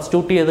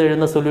സബ്സ്റ്റിറ്റ്യൂട്ട് ചെയ്ത്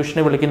എഴുതുന്ന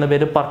സൊല്യൂഷനെ വിളിക്കുന്ന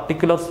പേര്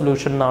പർട്ടിക്കുലർ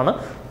സൊല്യൂഷൻ എന്നാണ്.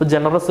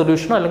 ജനറൽ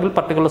സൊല്യൂഷനോ അല്ലെങ്കിൽ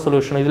പർട്ടിക്കുലർ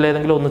സൊല്യൂഷനോ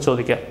ഇതിലേതെങ്കിലും ഒന്ന്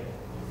ചോദിക്കാം.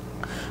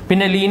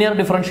 പിന്നെ ലീനിയർ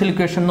ഡിഫറൻഷ്യൽ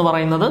ഇക്വേഷൻ എന്ന്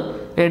പറയുന്നത്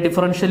A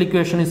differential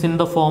equation is in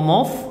the form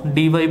of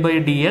D Y by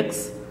D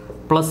X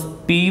plus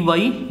P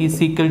Y is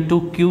equal to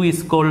Q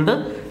is called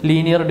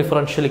linear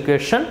differential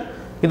equation.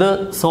 ഇത്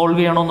solve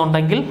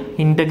ചെയ്യണമെന്നുണ്ടെങ്കിൽ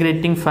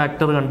integrating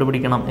factor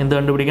കണ്ടുപിടിക്കണം. എന്ത്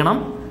കണ്ടുപിടിക്കണം?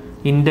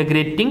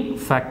 Integrating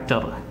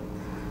factor.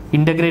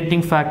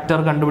 Integrating factor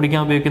കണ്ടുപിടിക്കാൻ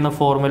ഉപയോഗിക്കുന്ന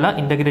formula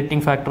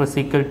integrating factor is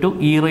equal to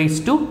E raise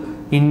to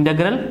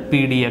integral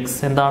P D X.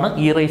 എന്താണ്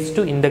E raise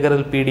to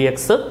integral P D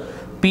X?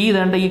 P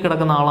ഇതേണ്ട ഈ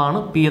കിടക്കുന്ന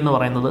ആളാണ് പി എന്ന്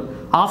പറയുന്നത്.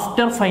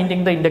 After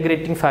finding the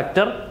integrating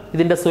factor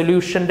ഇതിൻ്റെ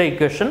സൊല്യൂഷൻ്റെ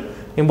ഇക്വേഷൻ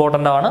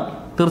ഇമ്പോർട്ടൻ്റ് ആണ്.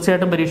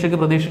 തീർച്ചയായിട്ടും പരീക്ഷയ്ക്ക്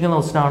പ്രതീക്ഷിക്കുന്ന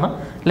ക്വസ്റ്റ്യനാണ്,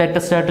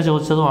 ലേറ്റസ്റ്റ് ആയിട്ട്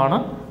ചോദിച്ചതുമാണ്.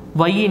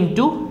 y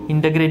into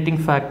integrating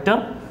factor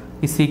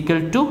is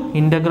equal to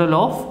integral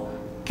of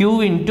q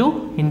into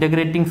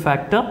integrating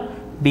factor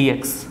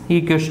dx. ഈ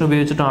ഇക്വേഷൻ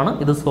ഉപയോഗിച്ചിട്ടാണ്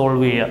ഇത്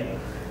സോൾവ് ചെയ്യുക.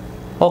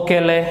 ഓക്കെ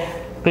അല്ലേ?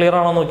 ക്ലിയർ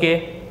ആണോ നോക്കിയേ.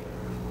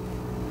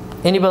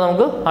 ഇനിയിപ്പോൾ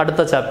നമുക്ക്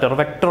അടുത്ത ചാപ്റ്റർ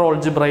വെക്ടർ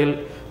ഓൾജിബ്രയിൽ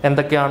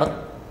എന്തൊക്കെയാണ്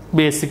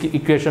ബേസിക്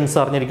ഇക്വേഷൻസ്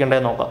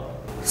അറിഞ്ഞിരിക്കേണ്ടത് നോക്കാം.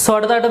 സോ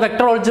അടുത്തായിട്ട്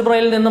വെക്ടർ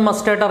ഓൾജിബ്രയിൽ നിന്ന്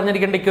മസ്റ്റായിട്ട്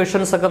അറിഞ്ഞിരിക്കേണ്ട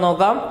ഇക്വേഷൻസ് ഒക്കെ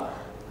നോക്കാം.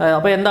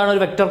 അപ്പോൾ എന്താണ് ഒരു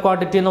വെക്ടർ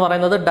ക്വാണ്ടിറ്റി എന്ന്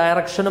പറയുന്നത്?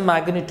 ഡയറക്ഷനും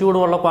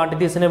മാഗ്നിറ്റ്യൂഡും ഉള്ള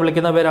ക്വാണ്ടിറ്റീസിനെ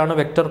വിളിക്കുന്ന പേരാണ്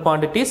vector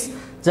quantities.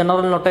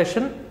 General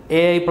notation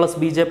A I plus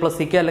B J plus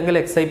C K അല്ലെങ്കിൽ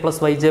X I plus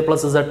Y J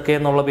plus Z K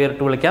എന്നുള്ള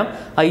പേരിട്ട് വിളിക്കാം.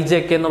 ഐ ജെ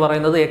കെ എന്ന്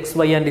പറയുന്നത് X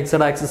Y and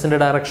ഇക്സഡ് ആക്സിസിന്റെ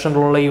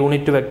ഡയറക്ഷനിലുള്ള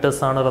unit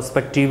vectors ആണ്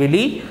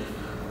respectively.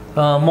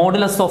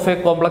 Modulus of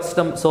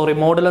A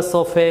modulus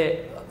of A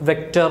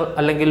vector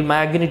അല്ലെങ്കിൽ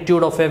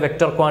magnitude of A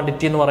vector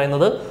quantity എന്ന്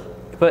പറയുന്നത്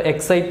ഇപ്പോൾ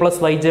X I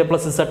plus Y J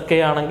plus Z K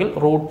ആണെങ്കിൽ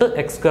root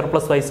X square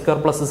plus Y square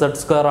plus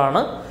Z square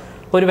ആണ്.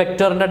 ഒരു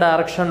വെക്ടറിന്റെ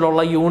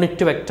ഡയറക്ഷനിലുള്ള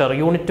unit vector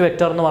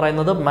എന്ന്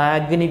പറയുന്നത്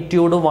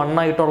മാഗ്നിറ്റ്യൂഡ് 1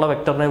 ആയിട്ടുള്ള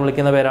വെക്ടറിനെ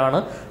വിളിക്കുന്ന പേരാണ്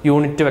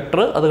യൂണിറ്റ്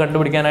വെക്ടർ. അത്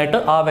കണ്ടുപിടിക്കാനായിട്ട്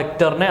ആ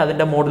വെക്ടറിനെ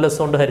അതിന്റെ മോഡുലസ്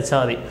കൊണ്ട്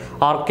ഹരിച്ചാൽ മതി.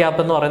 ആർ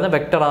ക്യാപ്പ് എന്ന് പറയുന്നത്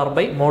vector R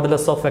by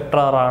modulus of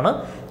vector R ആണ്.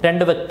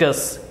 രണ്ട്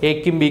വെക്ടേഴ്സ്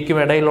എക്കും ബിക്കും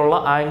ഇടയിലുള്ള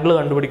angle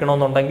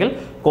കണ്ടുപിടിക്കണമെന്നുണ്ടെങ്കിൽ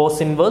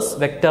cos inverse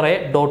vector A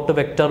dot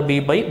vector B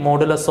by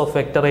modulus of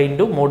vector A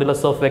into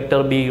modulus of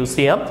vector B use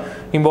ചെയ്യാം.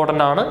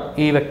 ഇമ്പോർട്ടൻ്റ് ആണ്.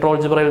 ഈ വെക്ടർ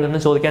ഓൾജിബ്രയിൽ നിന്ന്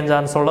ചോദിക്കാൻ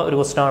ചാൻസ് ഉള്ള ഒരു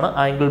ക്വസ്റ്റൻ ആണ്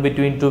ആംഗിൾ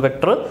ബിറ്റ്വീൻ ടു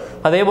വെക്ടർ.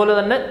 അതേപോലെ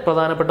തന്നെ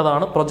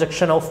പ്രധാനപ്പെട്ടതാണ്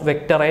projection of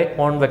vector A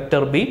on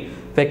vector B,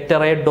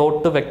 vector A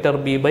dot vector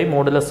B by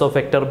modulus of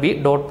vector B.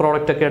 Dot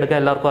product ഒക്കെ എടുക്കാൻ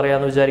എല്ലാവർക്കും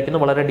അറിയാമെന്ന് വിചാരിക്കുന്നു.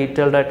 വളരെ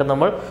ഡീറ്റെയിൽഡ് ആയിട്ട്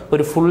നമ്മൾ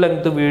ഒരു ഫുൾ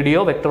ലെങ്ത്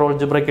വീഡിയോ വെക്ടർ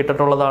ഓൾജിബ്രയ്ക്ക്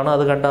ഇട്ടിട്ടുള്ളതാണ്.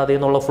 അത് കണ്ട് അതിൽ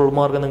നിന്നുള്ള ഫുൾ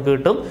മാർക്ക് നിങ്ങൾക്ക്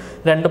കിട്ടും.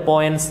 രണ്ട്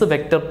പോയിന്റ്സ്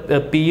വെക്ടർ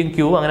പിയും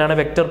ക്യൂ, അങ്ങനെയാണ്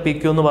വെക്ടർ പി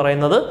ക്യൂ എന്ന്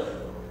പറയുന്നത്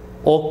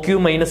O Q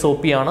minus O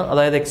P ആണ്.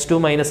 അതായത് x2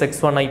 minus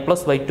x1 I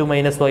plus y2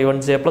 minus y1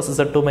 J plus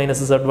z2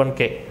 minus z1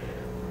 K.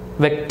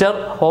 Vector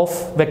of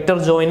vector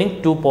joining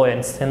 2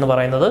 points എന്ന്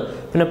പറയുന്നത്.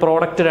 പിന്നെ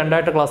പ്രോഡക്റ്റ്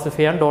രണ്ടായിട്ട് ക്ലാസിഫൈ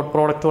ചെയ്യാൻ ഡോട്ട്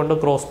പ്രോഡക്റ്റ് ഉണ്ട്,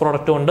 ക്രോസ്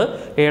പ്രോഡക്റ്റ് ഉണ്ട്.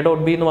 എ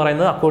ഡോട്ട് ബി എന്ന്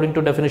പറയുന്നത് according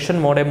to definition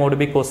mode A mode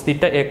B cos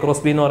theta, A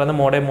cross B എന്ന് പറയുന്നത്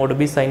mode A mode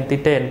B sine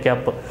theta N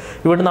cap.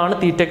 ഇവിടുന്നാണ്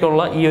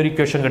തീറ്റയ്ക്കുള്ള ഈ ഒരു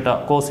ഇക്വേഷൻ കിട്ടുക,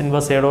 cos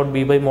inverse A dot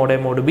B by mode A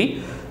mode B.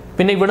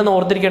 പിന്നെ ഇവിടുന്ന്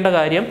ഓർത്തിരിക്കേണ്ട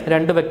കാര്യം,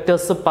 രണ്ട്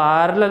വെക്ടേഴ്സ്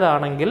പാരലൽ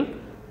ആണെങ്കിൽ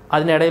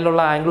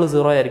അതിനിടയിലുള്ള ആംഗിൾ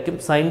 0 ആയിരിക്കും.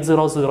 സൈൻ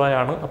 0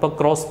 ആണ്. അപ്പോൾ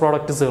ക്രോസ്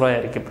പ്രോഡക്റ്റ് 0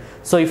 ആയിരിക്കും.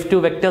 So if to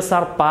vectors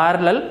R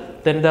parallel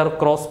then their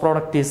cross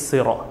product is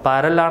 0.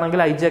 Parallel ആണെങ്കിൽ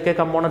I J K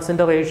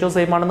കമ്പോണൻസിന്റെ ratio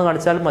same ആണെന്ന്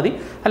കാണിച്ചാലും മതി,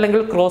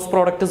 അല്ലെങ്കിൽ ക്രോസ്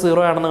പ്രോഡക്റ്റ്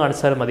 0 ആണെന്ന്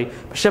കാണിച്ചാലും മതി.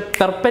 പക്ഷെ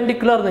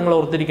പെർപെൻഡിക്കുലർ നിങ്ങൾ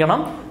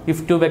ഓർത്തിരിക്കണം.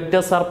 If to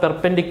vectors are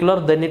perpendicular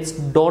then its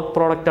dot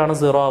product ആണ്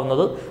 0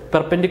 ആവുന്നത്.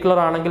 പെർപെൻഡിക്കുലർ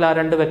ആണെങ്കിൽ ആ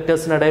രണ്ട്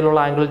വെക്ടേഴ്സിനിടയിലുള്ള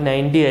ആംഗിൾ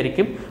 90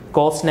 ആയിരിക്കും.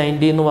 കോസ്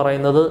 90 എന്ന്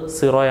പറയുന്നത്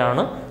 0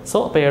 ആണ്. സോ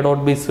അപ്പോൾ എ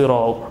ഡോട്ട് ബി 0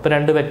 ആവും. അപ്പോൾ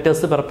രണ്ട്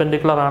വെക്ടേഴ്സ്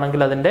പെർപെൻഡിക്കുലർ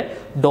ആണെങ്കിൽ അതിന്റെ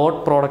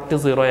ഡോട്ട് പ്രോഡക്റ്റ്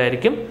 0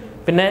 ആയിരിക്കും.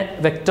 പിന്നെ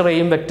വെക്ടർ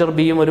എയും വെക്ടർ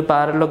ബിയും ഒരു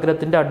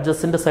പാരലോഗ്രത്തിന്റെ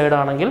അഡ്ജസ്റ്റന്റ് സൈഡ്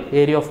ആണെങ്കിൽ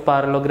ഏരിയ ഓഫ്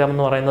പാരലോഗ്രാം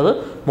എന്ന് പറയുന്നത്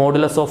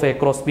modulus of A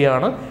cross B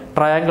ആണ്.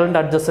 ട്രയാംഗിളിന്റെ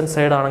അഡ്ജസ്റ്റന്റ്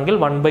സൈഡ് ആണെങ്കിൽ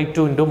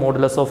 1/2 into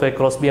modulus of A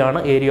cross B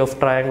ആണ് ഏരിയ ഓഫ്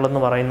ട്രയാംഗിൾ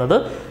എന്ന് പറയുന്നത്.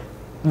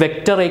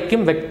 വെക്ടർ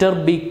എക്കും വെക്ടർ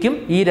ബിക്കും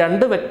ഈ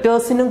രണ്ട്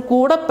വെക്ടേഴ്സിനും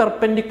കൂടെ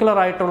പെർപെൻഡിക്കുലർ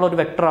ആയിട്ടുള്ള ഒരു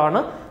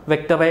വെക്ടറാണ്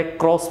vector A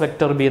cross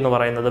vector B എന്ന്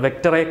പറയുന്നത്.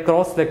 Vector A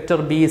cross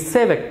vector B is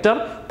A vector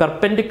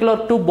perpendicular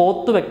to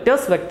both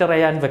vectors vector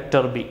A and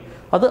vector B.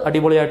 അത്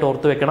അടിപൊളിയായിട്ട്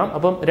ഓർത്ത് വെക്കണം.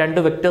 അപ്പം രണ്ട്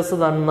വെക്ടേഴ്സ്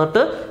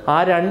തന്നിട്ട് ആ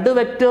രണ്ട്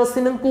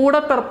വെക്ടേഴ്സിനും കൂടെ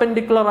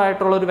പെർപെൻഡിക്കുലർ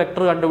ആയിട്ടുള്ള ഒരു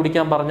വെക്ടർ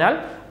കണ്ടുപിടിക്കാൻ പറഞ്ഞാൽ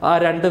ആ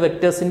രണ്ട്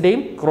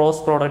വെക്ടേഴ്സിന്റെയും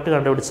ക്രോസ് പ്രോഡക്റ്റ്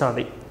കണ്ടുപിടിച്ചാൽ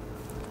മതി.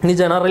 ഇനി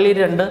ജനറലി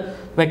രണ്ട്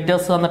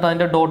വെക്ടേഴ്സ് തന്നിട്ട്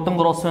അതിന്റെ ഡോട്ടും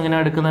ക്രോസും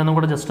എങ്ങനെയാണ് എടുക്കുന്നതെന്നും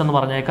കൂടെ ജസ്റ്റ് ഒന്ന്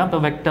പറഞ്ഞേക്കാം.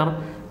 ഇപ്പോൾ vector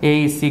A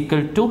is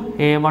equal to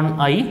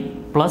a1i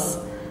plus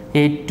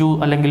a2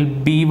 അല്ലെങ്കിൽ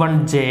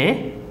b1j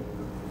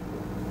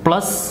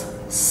plus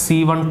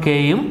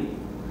c1kയും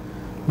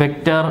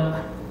vector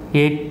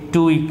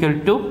a2 equal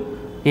to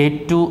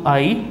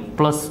a2i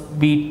plus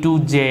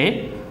b2j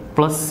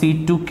plus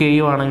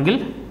c2kയും ആണെങ്കിൽ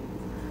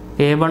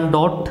a1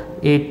 ഡോട്ട്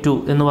a2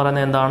 എന്ന്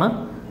പറയുന്നത് എന്താണ്?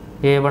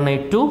 A1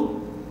 A2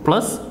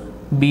 plus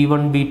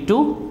B1 B2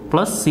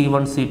 plus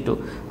C1 C2.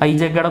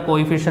 ijയുടെ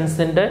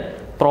കോയിഫിഷ്യൻസിൻ്റെ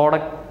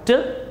product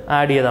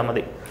add ചെയ്താൽ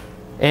മതി.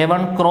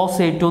 A1 cross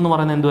A2 എന്ന്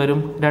പറയുന്നത് എന്ത് വരും?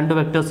 രണ്ട്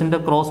വെക്ടേഴ്സിൻ്റെ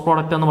ക്രോസ്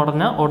പ്രോഡക്റ്റ് എന്ന്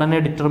പറഞ്ഞാൽ ഉടനെ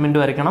ഡിറ്റർമിൻ്റ്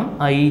വരയ്ക്കണം.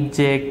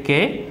 ijk,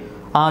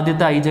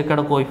 ആദ്യത്തെ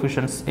ijയുടെ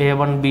കോയിഫിഷ്യൻസ്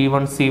A1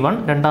 B1 C1,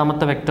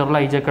 രണ്ടാമത്തെ വെക്ടറിൽ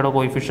ijയുടെ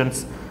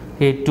കോയിഫിഷ്യൻസ്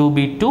A2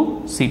 B2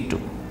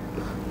 C2.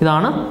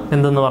 ഇതാണ്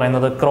എന്തെന്ന്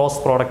പറയുന്നത്? ക്രോസ്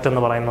പ്രോഡക്റ്റ്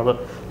എന്ന് പറയുന്നത്.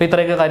 അപ്പോൾ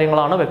ഇത്രയൊക്കെ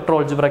കാര്യങ്ങളാണ് വെക്ടർ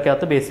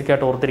ഓൾജിബ്രയ്ക്കകത്ത്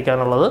ബേസിക്കായിട്ട്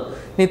ഓർത്തിരിക്കാനുള്ളത്.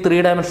 ഇനി 3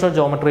 ഡയമെൻഷണൽ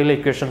ജോമെട്രിയിലെ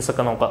ഇക്വേഷൻസ്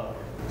ഒക്കെ നോക്കാം.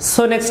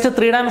 So next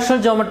 3 dimensional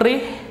geometry.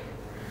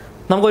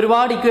 നമുക്ക്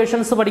ഒരുപാട്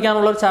ഇക്വേഷൻസ്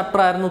പഠിക്കാനുള്ള ഒരു ചാപ്റ്റർ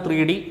ആയിരുന്നു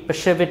 3D.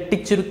 പക്ഷേ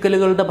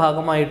വെട്ടിച്ചുരുക്കലുകളുടെ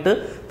ഭാഗമായിട്ട്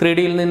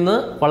 3Dയിൽ നിന്ന്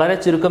വളരെ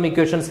ചുരുക്കം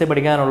ഇക്വേഷൻസേ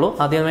പഠിക്കാനുള്ളൂ.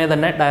 ആദ്യമേ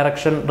തന്നെ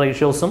ഡയറക്ഷൻ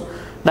റേഷ്യോസും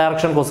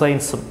ഡയറക്ഷൻ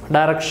കൊസൈൻസും.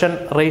 ഡയറക്ഷൻ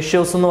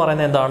റേഷ്യോസ് എന്ന്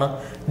പറയുന്നത് എന്താണ്?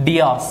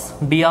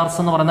 ഡിആർസ്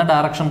എന്ന് പറയുന്ന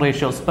ഡയറക്ഷൻ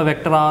റേഷ്യോസ്. ഇപ്പോൾ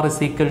vector R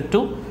is equal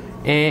to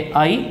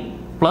AI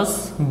plus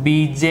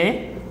BJ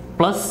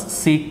plus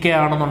CK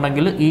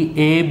ആണെന്നുണ്ടെങ്കിൽ ഈ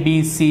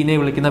ABCനെ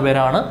വിളിക്കുന്ന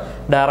പേരാണ്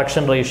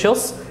direction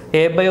ratios.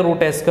 A/√A²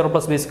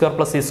 plus B²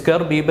 plus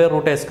C²,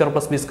 B/√A²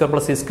 plus B²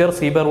 plus C²,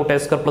 C/√A²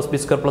 plus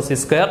B² plus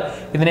C².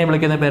 ഇതിനെ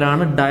വിളിക്കുന്ന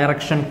പേരാണ്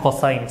ഡയറക്ഷൻ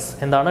കൊസൈൻസ്.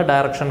 എന്താണ്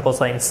direction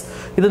cosines?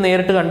 ഇത്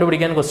നേരിട്ട്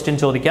കണ്ടുപിടിക്കാൻ ക്വസ്റ്റ്യൻ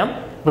ചോദിക്കാം.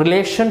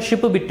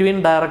 റിലേഷൻഷിപ്പ് ബിറ്റ്വീൻ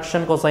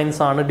ഡയറക്ഷൻ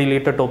കൊസൈൻസ് ആണ്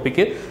deleted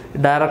topic.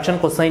 Direction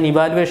cosine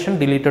evaluation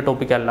deleted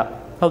topic അല്ല.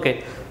 ഓക്കെ,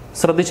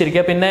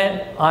 ശ്രദ്ധിച്ചിരിക്കുക. പിന്നെ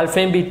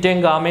ആൽഫയും ബീറ്റയും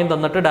ഗാമയും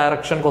തന്നിട്ട്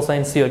ഡയറക്ഷൻ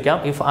കൊസൈൻസ് ചോദിക്കാം.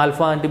 If alpha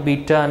and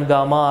beta and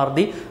gamma are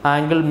the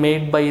angle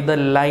made by the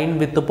line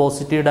with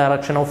positive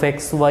direction of X,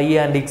 Y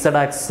and Z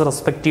axis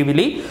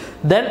respectively,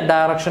 then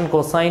direction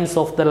cosines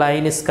of the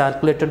line is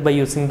calculated by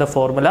using the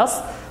formulas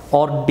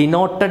or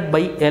denoted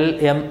by L,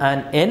 M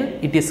and N.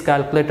 It is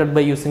calculated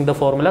by using the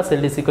formulas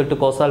L is equal to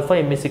cos alpha,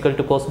 M is equal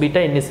to cos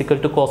beta, N is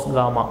equal to cos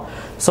gamma.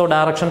 So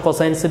direction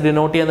cosines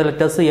denote ചെയ്യുന്ന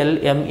letters L,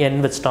 M, N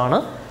വെച്ചിട്ടാണ്.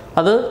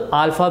 അത്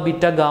alpha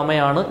beta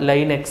ഗാമയാണ്.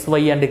 Line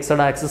XY and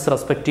Z axis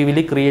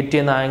respectively create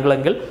ചെയ്യുന്ന angle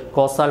എങ്കിൽ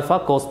cos alpha,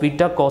 cos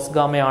beta, cos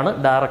ഗാമയാണ്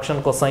direction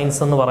cosines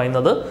എന്ന്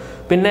പറയുന്നത്.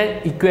 പിന്നെ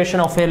equation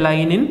of A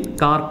line in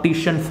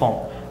Cartesian form.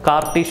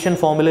 Cartesian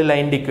ഫോമിൽ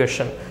ലൈൻ്റെ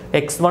equation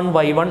x1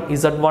 y1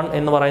 z1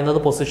 എന്ന് പറയുന്നത്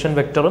പൊസിഷൻ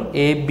വെക്ടറും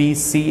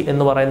ABC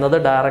എന്ന് പറയുന്നത്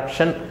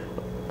ഡയറക്ഷൻ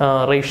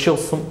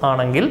റേഷ്യോസും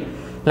ആണെങ്കിൽ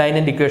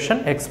ലൈനിൻ്റെ equation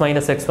x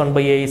minus x1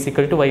 by a is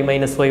equal to y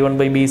minus y1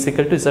 by b is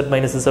equal to z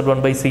minus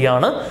z1 by c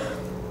ആണ്.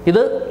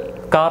 ഇത്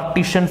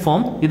കാർട്ടീഷ്യൻ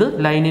ഫോം. ഇത്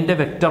ലൈനിന്റെ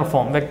വെക്ടർ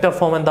ഫോം. വെക്ടർ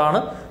ഫോം എന്താണ്?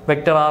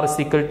 Vector R is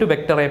equal to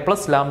vector A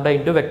plus lambda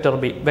into vector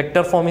B.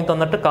 Vector ഫോമിൽ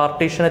തന്നിട്ട്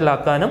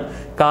കാർട്ടീഷ്യനിലാക്കാനും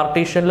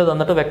കാർട്ടീഷ്യനിൽ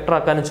തന്നിട്ട് vector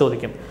ആക്കാനും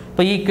ചോദിക്കും.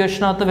 അപ്പോൾ ഈ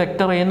ഇക്വേഷനകത്ത്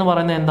വെക്ടർ എ എന്ന്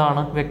പറയുന്നത്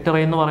എന്താണ്? വെക്ടർ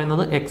എ എന്ന്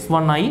പറയുന്നത്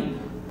x1i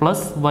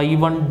plus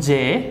y1j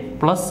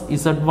plus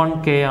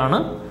z1k ആണ്.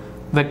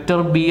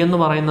 വെക്ടർ ബി എന്ന്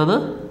പറയുന്നത്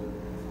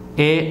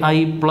ai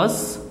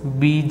plus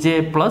bj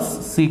plus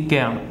ck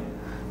ആണ്.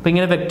 അപ്പോൾ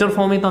ഇങ്ങനെ വെക്ടർ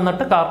ഫോമിൽ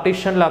തന്നിട്ട്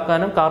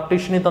കാർട്ടീഷ്യനിലാക്കാനും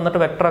കാർട്ടീഷ്യനിൽ തന്നിട്ട്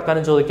വെക്ടർ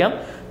ആക്കാനും ചോദിക്കാം.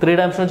 3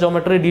 ഡയമെൻഷണൽ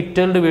ജോമെട്രി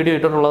ഡീറ്റെയിൽഡ് വീഡിയോ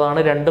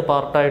ഇട്ടിട്ടുള്ളതാണ് 2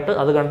 പാർട്ടായിട്ട്.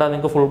 അത് കണ്ടാൽ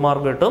നിങ്ങൾക്ക് ഫുൾ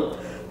മാർക്ക് കിട്ടും.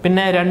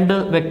 പിന്നെ 2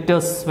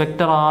 vectors,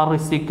 vector R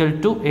is equal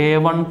to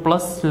A1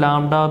 plus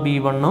lambda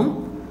B1ഉം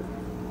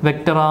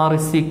vector R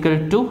is equal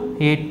to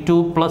A2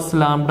 plus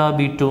lambda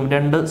B2ഉം.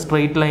 2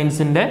 straight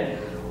ലൈൻസിൻ്റെ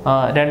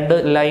 2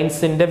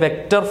 ലൈൻസിൻ്റെ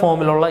vector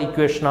ഫോമിലുള്ള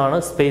ഇക്വേഷനാണ്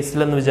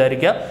സ്പേസിലെന്ന്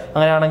വിചാരിക്കുക.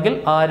 അങ്ങനെയാണെങ്കിൽ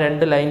ആ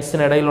 2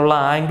 ലൈൻസിനിടയിലുള്ള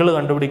ആംഗിൾ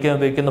കണ്ടുപിടിക്കാൻ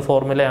ഉപയോഗിക്കുന്ന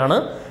ഫോർമുലയാണ്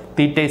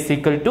theta is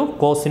equal to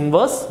cos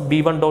inverse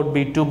B1 dot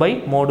B2 by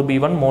mode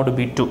B1 mode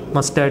B2.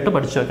 മസ്റ്റായിട്ട്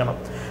പഠിച്ചു വെക്കണം.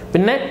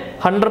 പിന്നെ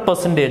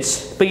 100%.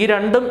 ഇപ്പോൾ ഈ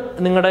രണ്ടും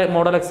നിങ്ങളുടെ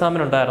മോഡൽ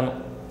എക്സാമിനുണ്ടായിരുന്നു.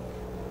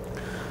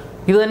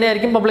 ഇത്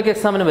തന്നെയായിരിക്കും പബ്ലിക്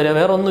എക്സാമിന് വരിക.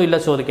 വേറെ ഒന്നുമില്ല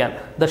ചോദിക്കാൻ.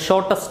 The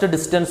shortest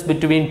distance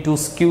between 2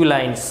 skew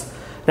lines.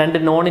 2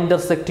 non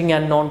intersecting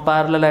and non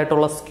parallel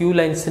ആയിട്ടുള്ള സ്ക്യൂ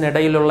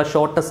ലൈൻസിനിടയിലുള്ള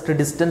ഷോർട്ടസ്റ്റ്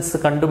ഡിസ്റ്റൻസ്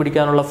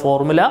കണ്ടുപിടിക്കാനുള്ള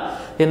ഫോർമുല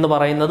എന്ന്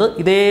പറയുന്നത്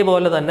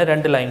ഇതേപോലെ തന്നെ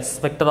 2 lines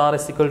vector R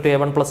is equal to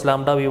A1 plus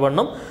lambda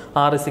B1ഉം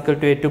R is equal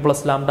to A2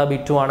 plus lambda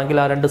B2 ആണെങ്കിൽ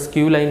ആ 2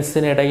 skew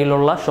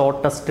ലൈൻസിനിടയിലുള്ള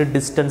shortest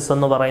distance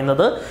എന്ന്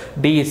പറയുന്നത്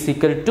D is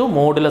equal to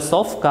modulus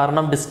of,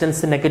 കാരണം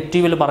ഡിസ്റ്റൻസ്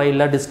നെഗറ്റീവിൽ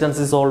പറയില്ല,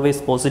 ഡിസ്റ്റൻസ് ഇസ്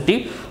ഓൾവേസ്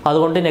പോസിറ്റീവ്.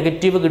 അതുകൊണ്ട്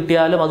negative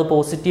കിട്ടിയാലും അത്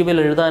പോസിറ്റീവിൽ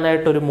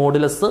എഴുതാനായിട്ടൊരു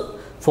modulus,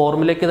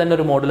 ഫോർമുലയ്ക്ക് തന്നെ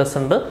ഒരു മോഡുലസ്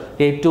ഉണ്ട്.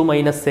 A2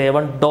 minus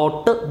A1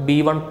 dot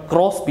B1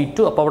 cross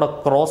B2. അപ്പോൾ അവിടെ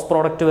ക്രോസ്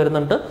പ്രോഡക്റ്റ്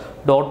വരുന്നുണ്ട്,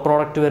 ഡോട്ട്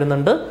പ്രോഡക്റ്റ്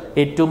വരുന്നുണ്ട്.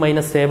 A2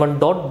 minus A1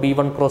 dot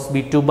B1 cross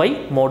B2 by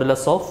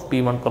modulus of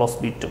B1 cross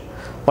B2.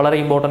 വളരെ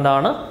ഇമ്പോർട്ടൻ്റ്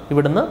ആണ്.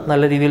 ഇവിടുന്ന്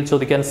നല്ല രീതിയിൽ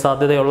ചോദിക്കാൻ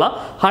സാധ്യതയുള്ള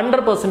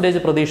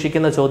 100%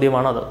 പ്രതീക്ഷിക്കുന്ന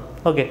ചോദ്യമാണത്.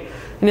 ഓക്കെ,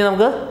 ഇനി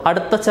നമുക്ക്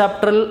അടുത്ത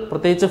ചാപ്റ്ററിൽ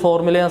പ്രത്യേകിച്ച്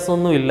ഫോർമുലാസ്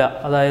ഒന്നും ഇല്ല.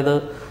 അതായത്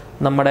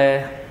നമ്മുടെ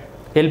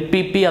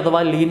LPP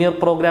അഥവാ ലീനിയർ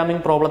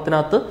പ്രോഗ്രാമിംഗ്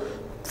പ്രോബ്ലത്തിനകത്ത്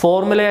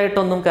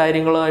ഫോർമുലയായിട്ടൊന്നും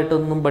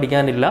കാര്യങ്ങളായിട്ടൊന്നും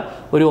പഠിക്കാനില്ല.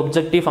 ഒരു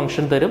ഒബ്ജക്റ്റീവ്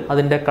ഫംഗ്ഷൻ തരും,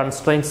 അതിൻ്റെ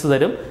കൺസ്ട്രെയിൻസ്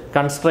തരും.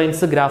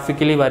 കൺസ്ട്രെയിൻസ്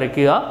ഗ്രാഫിക്കലി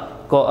വരയ്ക്കുക,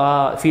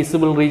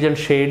 ഫീസിബിൾ റീജിയൻ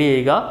ഷെയ്ഡ്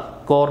ചെയ്യുക,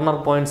 കോർണർ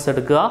പോയിന്റ്സ്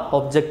എടുക്കുക,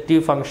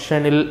 ഒബ്ജക്റ്റീവ്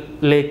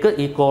ഫംഗ്ഷനിലേക്ക്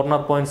ഈ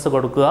കോർണർ പോയിന്റ്സ്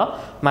കൊടുക്കുക.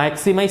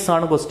 മാക്സിമൈസ്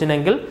ആണ് ക്വസ്റ്റ്യൻ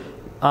എങ്കിൽ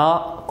ആ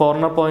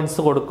കോർണർ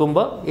പോയിന്റ്സ്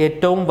കൊടുക്കുമ്പോൾ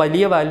ഏറ്റവും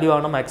വലിയ വാല്യൂ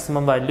ആണ്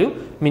മാക്സിമം വാല്യൂ.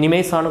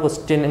 മിനിമൈസ് ആണ്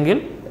ക്വസ്റ്റ്യൻ എങ്കിൽ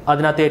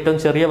അതിനകത്ത് ഏറ്റവും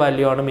ചെറിയ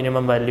വാല്യൂ ആണ്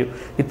മിനിമം വാല്യൂ.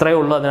 ഇത്രയേ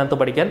ഉള്ളൂ അതിനകത്ത്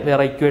പഠിക്കാൻ,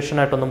 വേറെ ഇക്വേഷൻ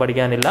ആയിട്ടൊന്നും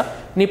പഠിക്കാനില്ല.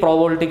 ഇനി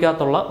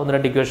പ്രോബബിലിറ്റിക്കകത്തുള്ള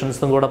 1-2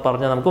 ഇക്വേഷൻസും കൂടെ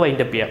പറഞ്ഞ് നമുക്ക്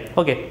വൈൻഡപ്പ് ചെയ്യാം.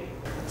 ഓക്കെ,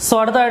 സോ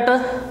അടുത്തായിട്ട്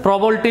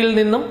പ്രോബബിലിറ്റിയിൽ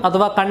നിന്നും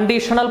അഥവാ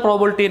കണ്ടീഷണൽ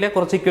പ്രോബബിലിറ്റിയിലെ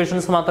കുറച്ച്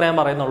ഇക്വേഷൻസ് മാത്രമേ ഞാൻ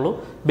പറയുന്നുള്ളൂ.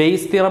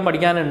 ബേസ് തിയറം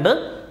പഠിക്കാനുണ്ട്.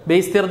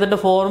 ബേസ് തിയറത്തിന്റെ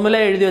ഫോർമുല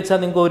എഴുതി വെച്ചാൽ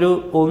നിങ്ങൾക്ക്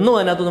ഒന്നും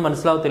അതിനകത്തൊന്നും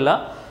മനസ്സിലാവത്തില്ല.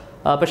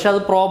 പക്ഷെ അത്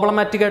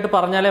പ്രോബ്ലമാറ്റിക് ആയിട്ട്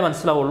പറഞ്ഞാലേ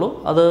മനസ്സിലാവുള്ളൂ.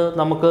 അത്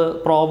നമുക്ക്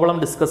പ്രോബ്ലം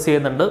ഡിസ്കസ്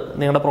ചെയ്യുന്നുണ്ട്.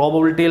 നിങ്ങളുടെ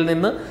പ്രോബബിലിറ്റിയിൽ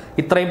നിന്ന്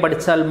ഇത്രയും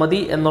പഠിച്ചാൽ മതി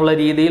എന്നുള്ള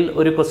രീതിയിൽ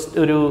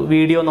ഒരു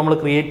വീഡിയോ നമ്മൾ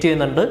ക്രിയേറ്റ്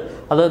ചെയ്യുന്നുണ്ട്.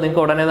 അത്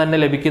നിങ്ങൾക്ക് ഉടനെ തന്നെ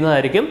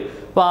ലഭിക്കുന്നതായിരിക്കും.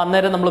 അപ്പോൾ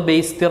അന്നേരം നമ്മൾ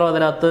ബേസ് തിയറം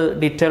അതിനകത്ത്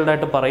ഡീറ്റെയിൽഡ്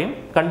ആയിട്ട് പറയും.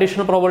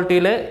 കണ്ടീഷണൽ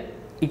പ്രോബബിലിറ്റിയിലെ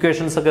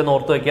ഇക്വേഷൻസ് ഒക്കെ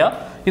ഓർത്ത് വയ്ക്കുക.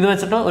 ഇത്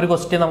വെച്ചിട്ട് ഒരു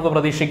ക്വസ്റ്റ്യൻ നമുക്ക്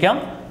പ്രതീക്ഷിക്കാം.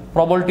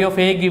 Probability of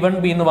A given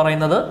B എന്ന്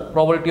പറയുന്നത്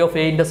probability of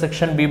A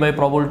intersection B by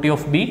probability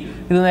of B.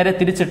 ഇത് നേരെ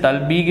തിരിച്ചിട്ടാൽ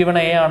ബി ഗിവൺ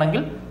എ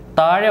ആണെങ്കിൽ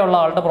താഴെയുള്ള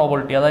ആളുടെ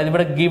പ്രോബബിലിറ്റി, അതായത്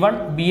ഇവിടെ ഗിവൺ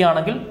ബി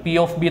ആണെങ്കിൽ പി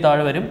ഓഫ് ബി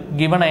താഴെ വരും,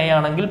 ഗിവൺ എ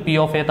ആണെങ്കിൽ പി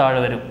ഓഫ് എ താഴെ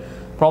വരും.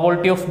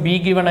 Probability of be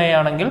given A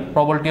ആണെങ്കിൽ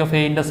probability of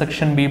A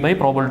intersection B by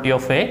probability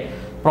of A.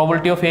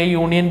 Probability of A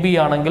union B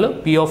ആണെങ്കിൽ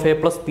P of A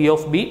plus P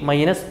of B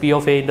minus P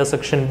of A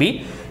intersection B.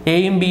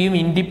 എയും ബിയും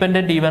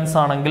independent events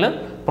ആണെങ്കിൽ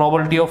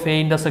probability of A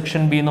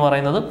intersection B എന്ന്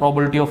പറയുന്നത്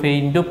probability of A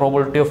into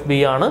probability of B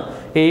ആണ്.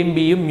 എയും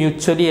ബിയും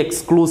mutually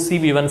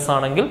exclusive events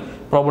ആണെങ്കിൽ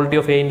probability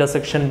of A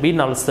intersection B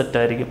null set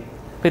ആയിരിക്കും.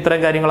 അപ്പോൾ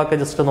ഇത്രയും കാര്യങ്ങളൊക്കെ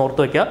ജസ്റ്റ്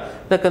ഓർത്ത് വയ്ക്കുക.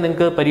 ഇതൊക്കെ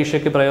നിങ്ങൾക്ക്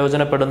പരീക്ഷയ്ക്ക്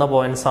പ്രയോജനപ്പെടുന്ന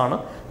പോയിന്റ്സ് ആണ്.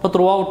 അപ്പോൾ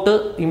ത്രൂ ഔട്ട്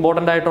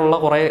ഇമ്പോർട്ടൻ്റ് ആയിട്ടുള്ള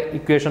കുറേ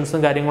ഇക്വേഷൻസും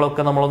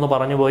കാര്യങ്ങളൊക്കെ നമ്മളൊന്ന്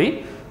പറഞ്ഞു പോയി.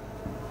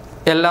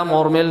 എല്ലാം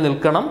ഓർമ്മയിൽ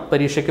നിൽക്കണം,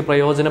 പരീക്ഷയ്ക്ക്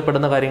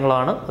പ്രയോജനപ്പെടുന്ന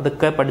കാര്യങ്ങളാണ്.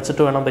 അതൊക്കെ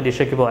പഠിച്ചിട്ട് വേണം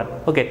പരീക്ഷയ്ക്ക് പോകാൻ.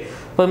 ഓക്കെ,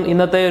 അപ്പം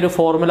ഇന്നത്തെ ഒരു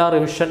ഫോർമുല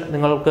റിവിഷൻ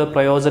നിങ്ങൾക്ക്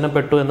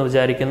പ്രയോജനപ്പെട്ടു എന്ന്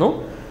വിചാരിക്കുന്നു.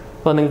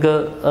 അപ്പോൾ നിങ്ങൾക്ക്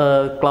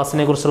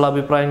ക്ലാസ്സിനെ കുറിച്ചുള്ള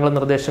അഭിപ്രായങ്ങളും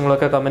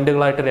നിർദ്ദേശങ്ങളൊക്കെ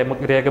കമൻറ്റുകളായിട്ട്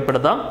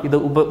രേഖപ്പെടുത്താം. ഇത്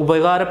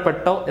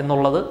ഉപകാരപ്പെട്ടോ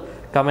എന്നുള്ളത്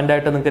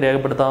കമൻ്റായിട്ട് നിങ്ങൾക്ക്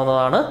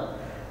രേഖപ്പെടുത്താവുന്നതാണ്.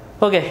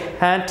 Okay,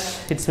 and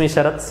it's me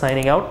Sarath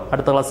signing out.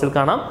 അടുത്ത ക്ലാസ്സിൽ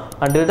കാണാം.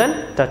 Until then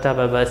tata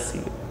bye bye, see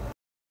you.